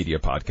Behind the Media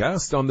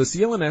podcast on the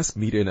CLNS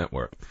Media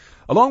Network.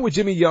 Along with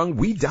Jimmy Young,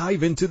 we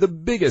dive into the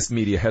biggest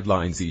media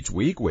headlines each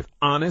week with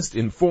honest,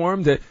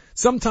 informed, and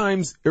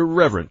sometimes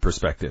irreverent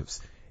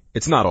perspectives.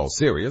 It's not all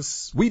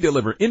serious. We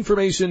deliver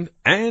information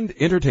and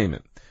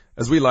entertainment.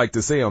 As we like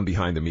to say on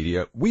Behind the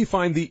Media, we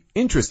find the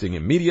interesting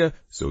in media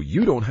so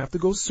you don't have to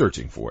go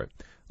searching for it.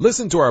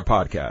 Listen to our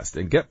podcast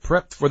and get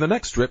prepped for the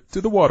next trip to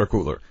the water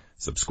cooler.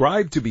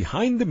 Subscribe to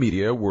Behind the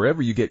Media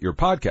wherever you get your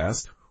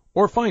podcasts,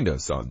 or find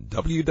us on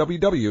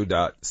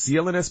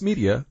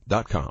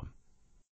www.clnsmedia.com.